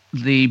Europe,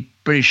 the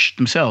British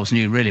themselves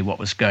knew really what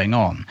was going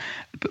on.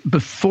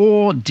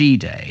 Before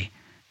D-Day,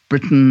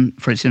 Britain,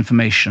 for its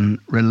information,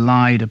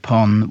 relied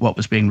upon what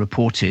was being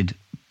reported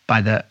by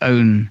their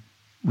own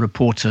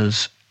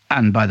reporters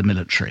and by the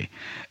military,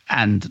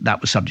 and that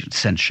was subject to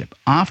censorship.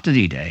 After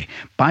D-Day,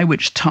 by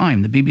which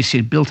time the BBC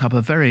had built up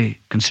a very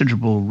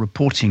considerable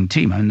reporting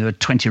team. I mean, there were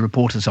 20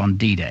 reporters on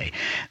D-Day.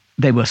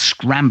 They were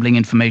scrambling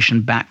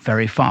information back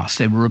very fast.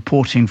 They were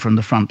reporting from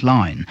the front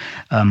line,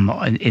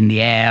 in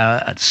the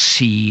air, at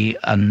sea,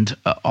 and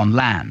on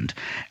land.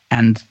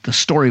 And the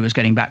story was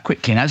getting back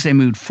quickly. And as they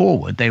moved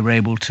forward, they were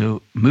able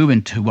to move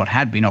into what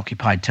had been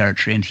occupied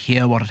territory and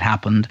hear what had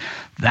happened.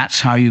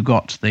 That's how you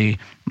got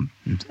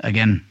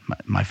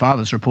my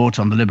father's report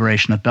on the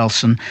liberation of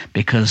Belsen,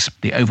 because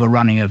the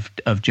overrunning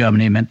of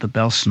Germany meant that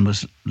Belsen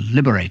was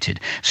liberated.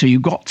 So you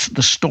got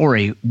the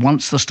story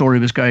once the story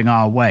was going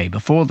our way.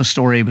 Before the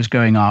story was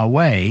going our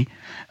way,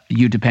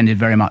 you depended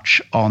very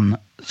much on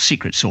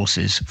secret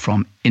sources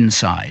from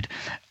inside,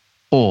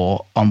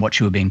 or on what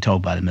you were being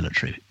told by the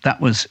military.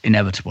 That was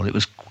inevitable. It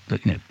was,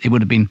 it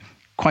would have been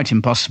quite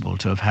impossible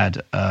to have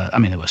had,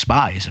 there were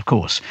spies, of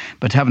course,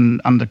 but to have an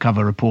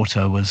undercover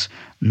reporter was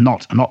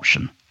not an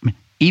option. I mean,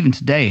 even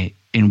today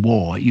in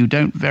war, you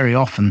don't very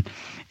often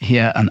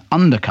hear an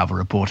undercover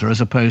reporter as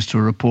opposed to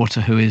a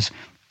reporter who is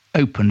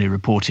openly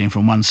reporting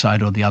from one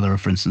side or the other of,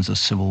 for instance, a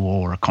civil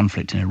war or a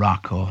conflict in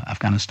Iraq or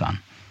Afghanistan.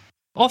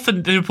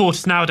 Often the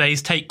reporters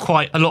nowadays take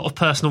quite a lot of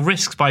personal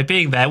risks by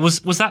being there.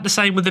 Was that the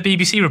same with the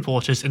BBC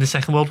reporters in the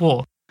Second World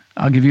War?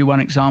 I'll give you one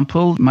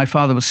example. My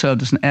father was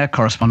served as an air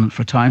correspondent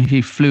for a time.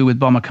 He flew with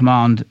Bomber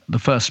Command, the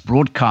first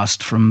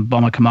broadcast from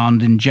Bomber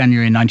Command in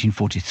January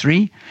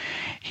 1943.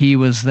 He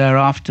was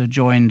thereafter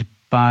joined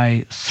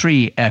by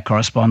 3 air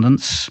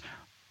correspondents,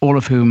 all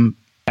of whom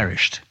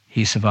perished.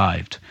 He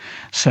survived.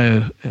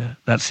 So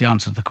that's the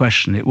answer to the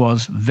question. It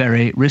was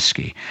very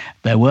risky.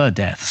 There were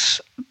deaths.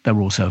 There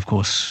were also, of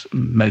course,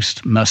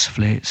 most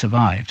mercifully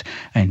survived.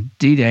 And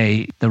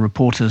D-Day, the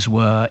reporters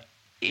were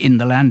in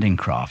the landing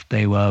craft.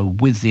 They were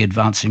with the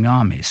advancing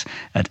armies.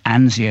 At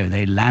Anzio,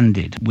 they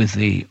landed with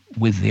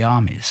the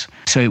armies.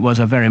 So it was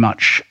a very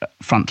much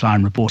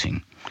frontline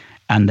reporting.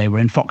 And they were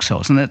in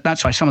foxholes. And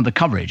that's why some of the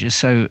coverage is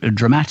so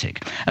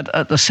dramatic.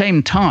 At the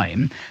same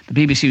time, the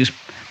BBC was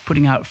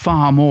putting out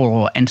far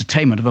more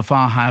entertainment of a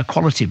far higher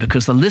quality,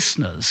 because the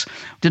listeners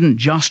didn't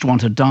just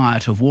want a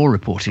diet of war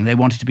reporting. They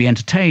wanted to be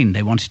entertained.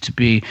 They wanted to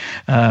be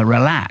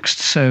relaxed.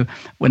 So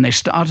when they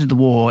started the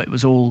war, it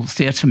was all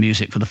theatre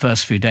music for the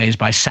first few days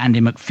by Sandy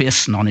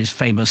McPherson on his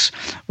famous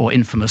or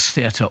infamous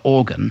theatre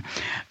organ.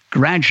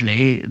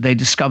 Gradually, they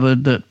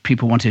discovered that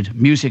people wanted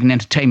music and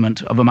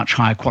entertainment of a much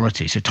higher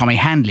quality. So Tommy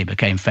Handley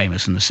became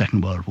famous in the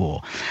Second World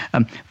War.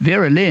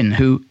 Vera Lynn,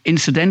 who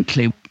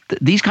incidentally,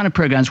 these kind of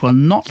programs were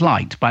not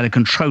liked by the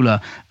controller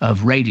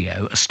of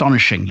radio,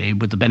 astonishingly,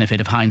 with the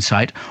benefit of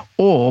hindsight,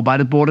 or by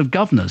the Board of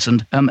Governors.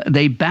 And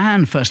they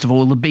banned, first of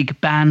all, the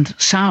big band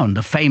sound.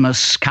 The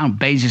famous Count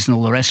Basie's and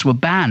all the rest were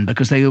banned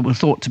because they were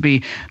thought to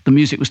be, the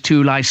music was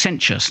too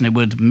licentious and it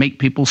would make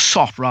people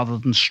soft rather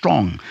than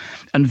strong.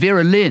 And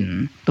Vera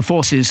Lynn, the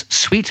force's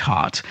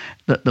sweetheart,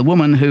 the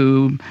woman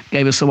who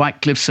gave us the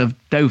White Cliffs of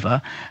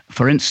Dover,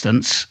 for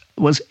instance,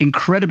 was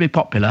incredibly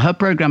popular. Her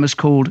programme is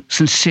called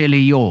Sincerely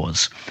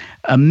Yours.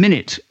 A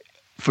minute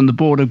from the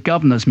Board of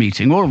Governors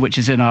meeting, all of which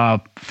is in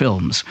our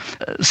films,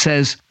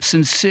 says,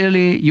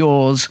 Sincerely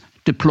Yours,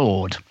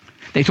 deplored.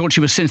 They thought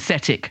she was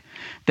synthetic.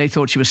 They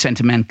thought she was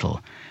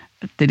sentimental.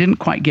 They didn't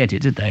quite get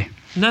it, did they?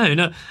 No,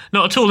 not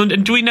at all.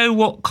 And do we know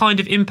what kind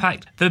of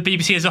impact the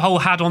BBC as a whole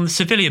had on the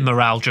civilian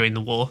morale during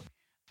the war?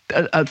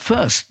 At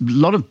first, a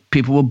lot of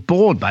people were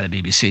bored by the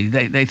BBC.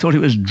 They thought it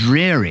was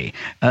dreary.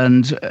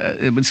 And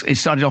it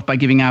started off by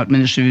giving out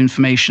Ministry of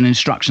Information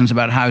instructions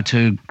about how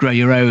to grow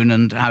your own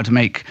and how to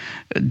make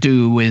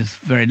do with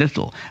very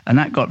little. And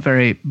that got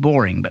very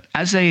boring. But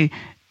as they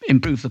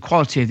improve the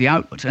quality of the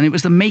output. And it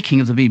was the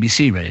making of the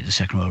BBC, really, the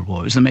Second World War.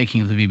 It was the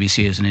making of the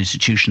BBC as an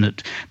institution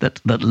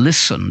that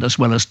listened as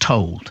well as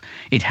told.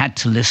 It had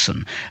to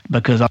listen,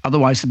 because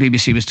otherwise the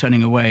BBC was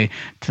turning away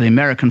to the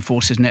American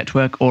Forces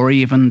Network or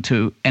even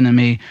to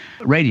enemy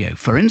radio.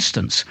 For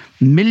instance,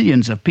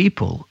 millions of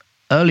people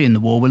early in the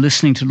war were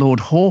listening to Lord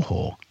Haw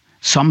Haw.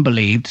 Some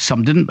believed,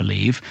 some didn't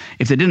believe.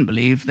 If they didn't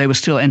believe, they were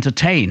still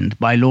entertained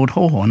by Lord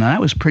Haw Haw. Now, that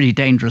was pretty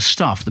dangerous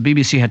stuff. The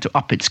BBC had to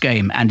up its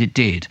game, and it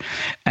did.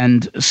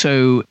 And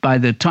so by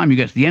the time you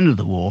get to the end of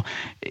the war,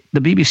 the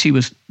BBC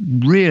was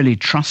really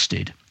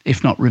trusted,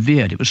 if not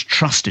revered. It was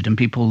trusted and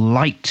people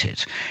liked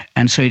it.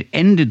 And so it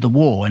ended the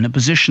war in a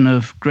position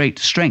of great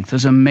strength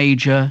as a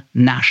major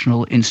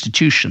national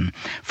institution.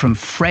 From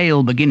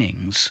frail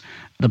beginnings,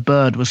 the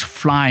bird was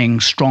flying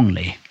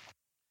strongly.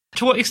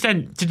 To what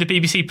extent did the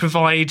BBC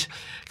provide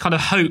kind of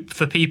hope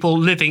for people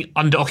living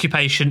under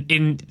occupation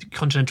in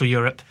continental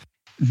Europe?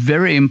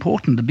 Very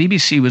important. The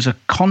BBC was a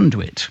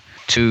conduit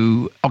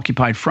to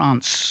occupied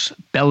France,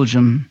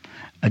 Belgium,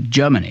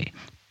 Germany.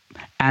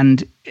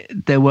 And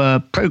there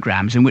were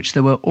programs in which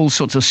there were all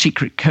sorts of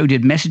secret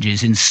coded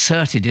messages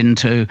inserted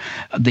into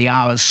the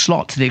hour's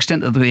slot, to the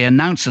extent that the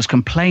announcers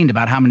complained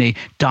about how many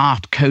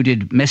Dart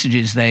coded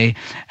messages they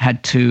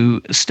had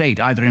to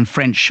state, either in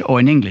French or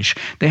in English.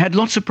 They had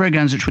lots of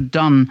programs which were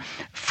done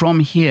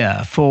from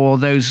here for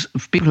those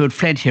people who had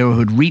fled here or who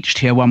had reached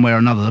here one way or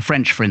another. The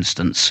French, for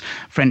instance,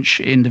 French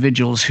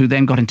individuals who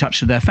then got in touch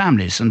with their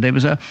families. And there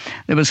was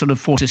sort of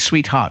Forces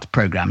Sweetheart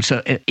program.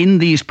 So in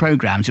these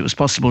programs, it was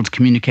possible to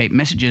communicate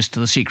messages to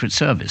the Secret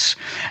Service,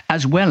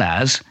 as well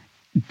as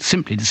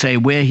simply to say,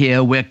 we're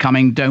here, we're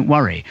coming, don't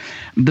worry.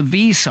 The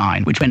V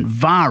sign, which went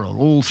viral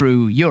all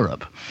through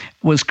Europe,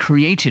 was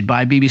created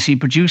by a BBC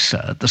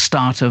producer at the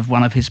start of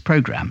one of his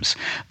programs.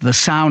 The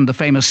sound, the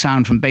famous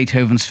sound from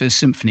Beethoven's Fifth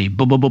Symphony,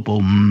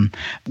 boom,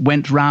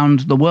 went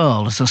round the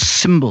world as a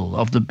symbol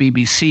of the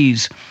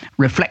BBC's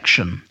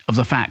reflection of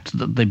the fact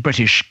that the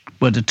British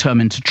were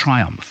determined to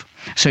triumph.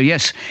 So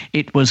yes,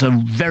 it was a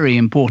very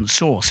important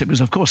source. It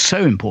was, of course,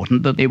 so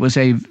important that it was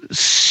a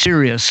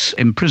serious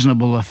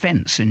imprisonable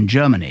offence in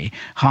Germany.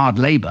 Hard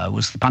labour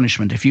was the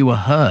punishment if you were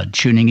heard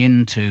tuning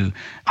into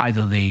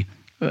either the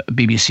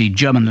BBC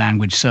German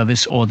language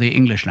service or the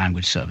English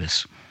language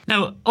service.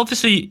 Now,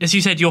 obviously, as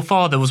you said, your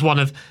father was one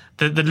of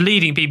the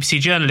leading BBC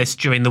journalists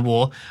during the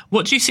war.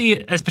 What do you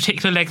see as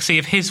particular legacy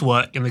of his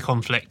work in the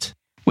conflict?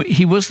 Well,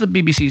 he was the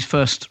BBC's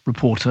first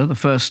reporter, the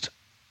first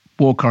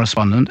war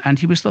correspondent, and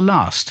he was the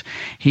last.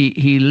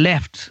 He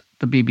left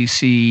the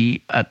BBC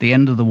at the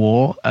end of the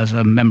war as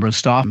a member of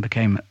staff and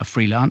became a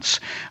freelance.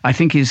 I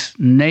think his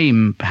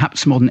name,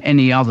 perhaps more than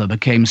any other,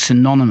 became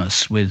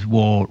synonymous with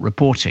war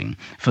reporting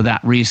for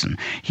that reason.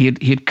 He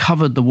had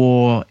covered the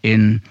war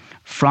in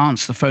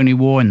France, the phony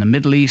war, in the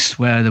Middle East,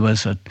 where there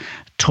was a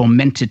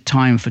tormented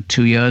time for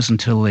 2 years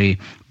until the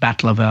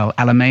Battle of El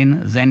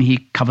Alamein. Then he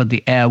covered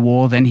the air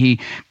war. Then he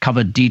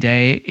covered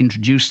D-Day,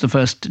 introduced the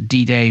first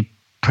D-Day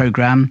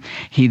program.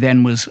 He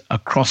then was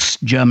across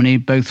Germany,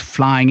 both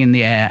flying in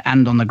the air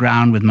and on the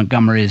ground with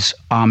Montgomery's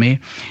army.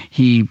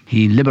 He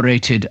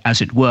liberated,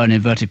 as it were, in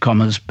inverted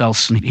commas,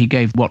 Belsen. He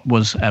gave what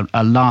was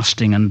a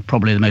lasting and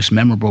probably the most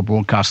memorable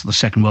broadcast of the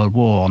Second World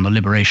War on the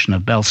liberation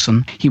of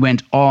Belsen. He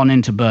went on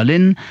into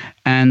Berlin,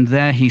 and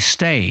there he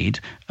stayed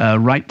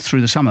right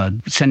through the summer,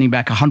 sending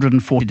back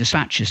 140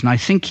 dispatches. And I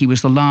think he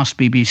was the last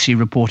BBC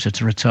reporter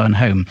to return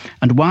home.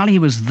 And while he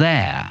was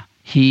there,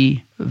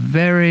 he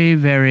very,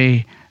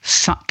 very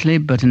subtly,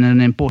 but in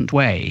an important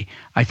way,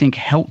 I think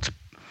helped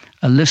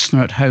a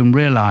listener at home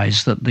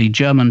realise that the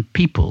German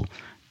people,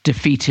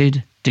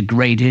 defeated,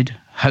 degraded,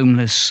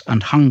 homeless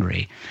and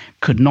hungry,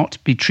 could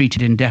not be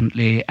treated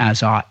indefinitely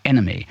as our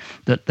enemy,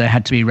 that there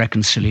had to be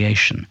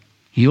reconciliation.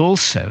 He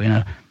also, in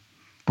a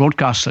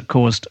broadcast that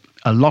caused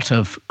a lot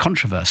of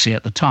controversy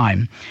at the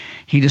time,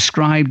 he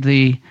described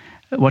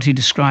what he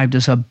described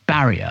as a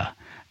barrier,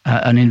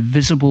 an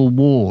invisible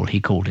wall, he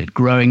called it,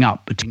 growing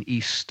up between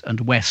East and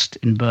West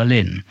in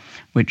Berlin,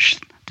 which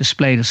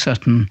displayed a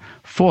certain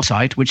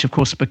foresight, which of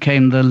course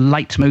became the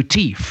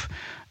leitmotif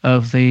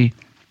of the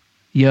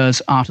years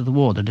after the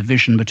war, the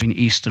division between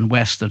East and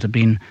West that had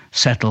been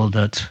settled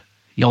at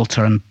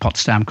Yalta and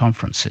Potsdam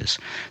conferences.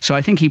 So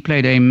I think he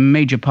played a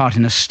major part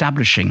in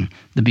establishing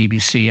the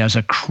BBC as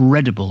a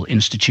credible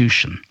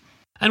institution.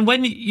 And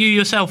when you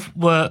yourself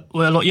were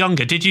a lot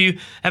younger, did you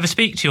ever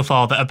speak to your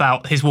father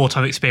about his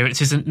wartime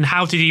experiences, and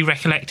how did he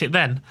recollect it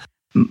then?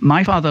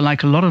 My father,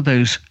 like a lot of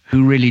those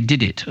who really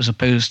did it, as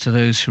opposed to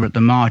those who were at the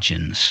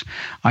margins,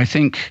 I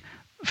think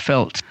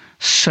felt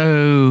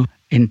so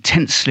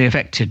intensely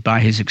affected by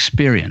his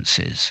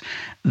experiences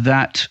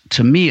that,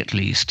 to me at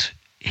least,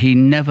 he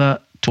never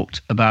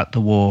talked about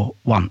the war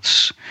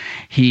once.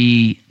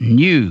 He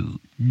knew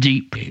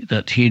deeply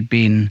that he had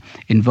been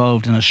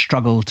involved in a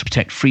struggle to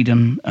protect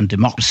freedom and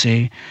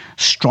democracy,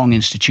 strong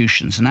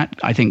institutions, and that,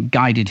 I think,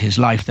 guided his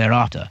life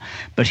thereafter.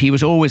 But he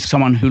was always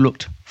someone who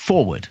looked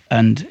forward,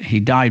 and he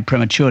died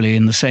prematurely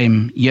in the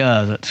same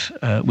year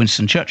that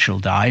Winston Churchill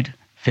died,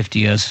 50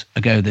 years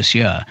ago this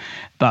year.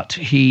 But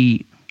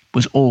he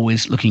was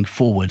always looking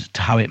forward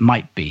to how it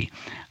might be,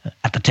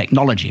 at the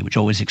technology, which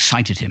always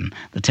excited him,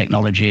 the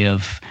technology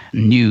of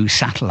new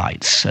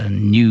satellites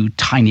and new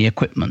tiny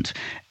equipment,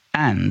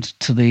 and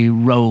to the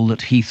role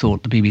that he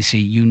thought the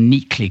BBC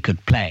uniquely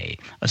could play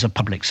as a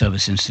public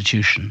service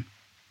institution.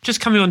 Just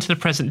coming on to the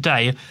present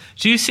day,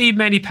 do you see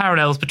many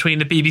parallels between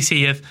the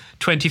BBC of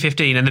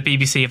 2015 and the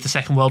BBC of the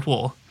Second World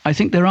War? I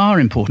think there are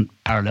important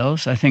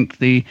parallels. I think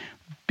the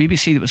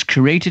BBC that was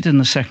created in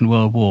the Second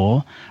World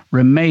War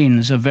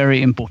remains a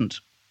very important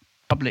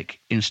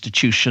public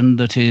institution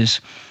that is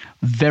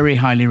very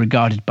highly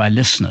regarded by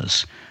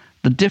listeners.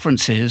 The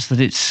difference is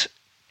that its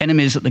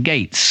enemies at the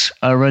gates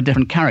are a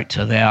different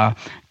character. They are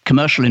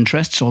commercial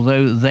interests,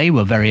 although they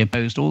were very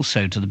opposed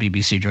also to the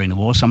BBC during the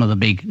war. Some of the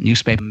big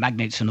newspaper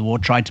magnates in the war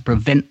tried to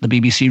prevent the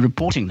BBC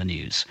reporting the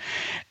news.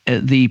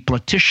 The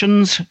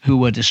politicians who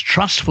were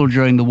distrustful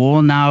during the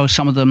war, now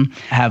some of them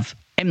have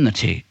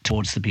enmity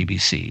towards the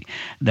BBC.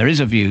 There is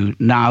a view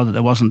now that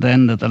there wasn't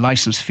then, that the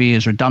licence fee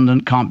is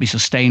redundant, can't be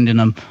sustained in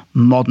a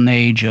modern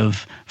age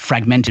of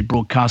fragmented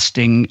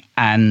broadcasting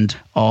and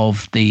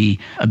of the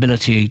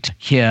ability to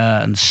hear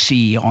and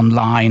see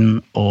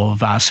online or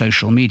via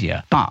social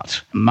media.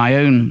 But my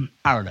own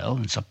parallel,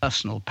 it's a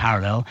personal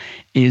parallel,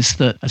 is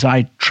that as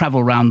I travel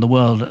around the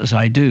world as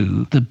I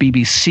do, the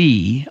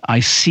BBC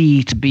I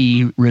see to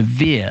be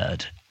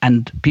revered.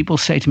 And people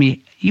say to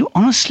me, "You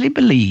honestly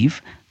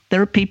believe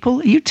there are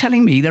people, are you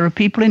telling me there are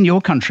people in your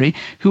country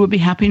who would be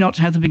happy not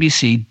to have the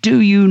BBC?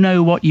 Do you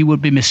know what you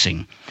would be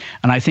missing?"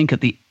 And I think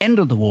at the end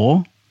of the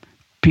war,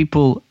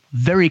 people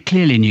very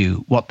clearly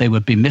knew what they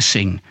would be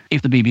missing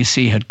if the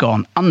BBC had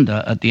gone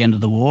under at the end of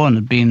the war and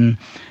had been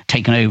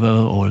taken over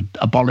or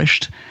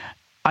abolished.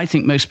 I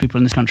think most people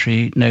in this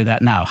country know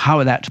that now.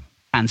 How that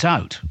pans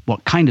out,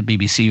 what kind of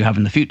BBC you have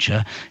in the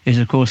future, is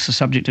of course the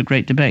subject of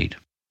great debate.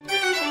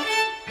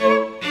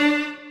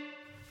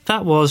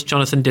 That was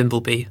Jonathan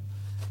Dimbleby.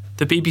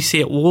 The BBC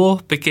at War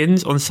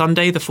begins on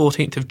Sunday the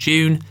 14th of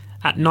June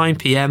at 9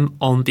 p.m.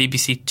 on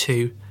BBC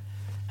Two,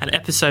 and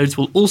episodes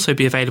will also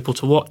be available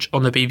to watch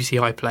on the BBC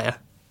iPlayer.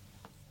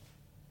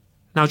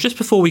 Now, just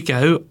before we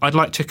go, I'd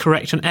like to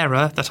correct an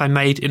error that I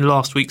made in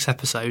last week's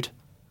episode.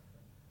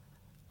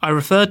 I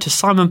referred to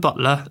Simon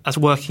Butler as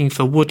working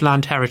for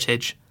Woodland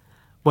Heritage,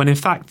 when in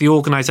fact the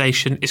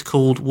organisation is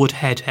called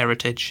Woodhead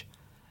Heritage.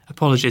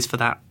 Apologies for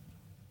that.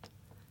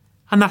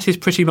 And that is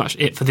pretty much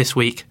it for this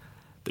week.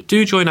 But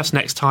do join us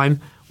next time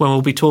when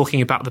we'll be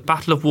talking about the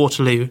Battle of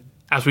Waterloo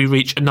as we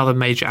reach another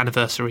major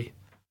anniversary.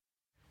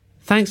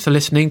 Thanks for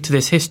listening to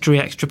this History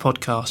Extra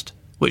podcast,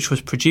 which was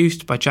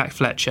produced by Jack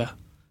Fletcher.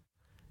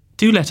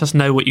 Do let us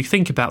know what you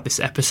think about this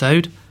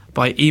episode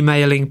by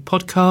emailing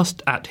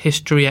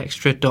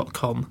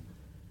podcast@historyextra.com,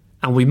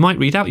 and we might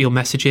read out your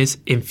messages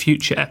in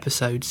future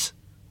episodes.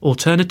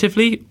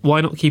 Alternatively, why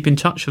not keep in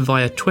touch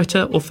via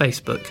Twitter or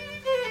Facebook,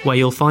 where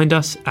you'll find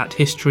us at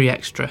History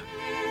Extra.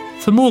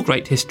 For more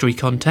great history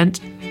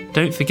content,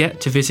 don't forget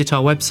to visit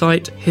our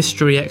website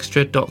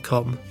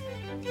historyextra.com,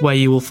 where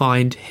you will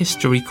find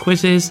history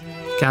quizzes,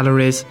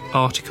 galleries,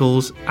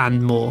 articles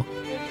and more.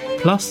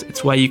 Plus,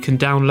 it's where you can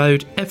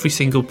download every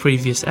single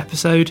previous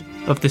episode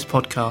of this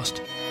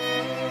podcast.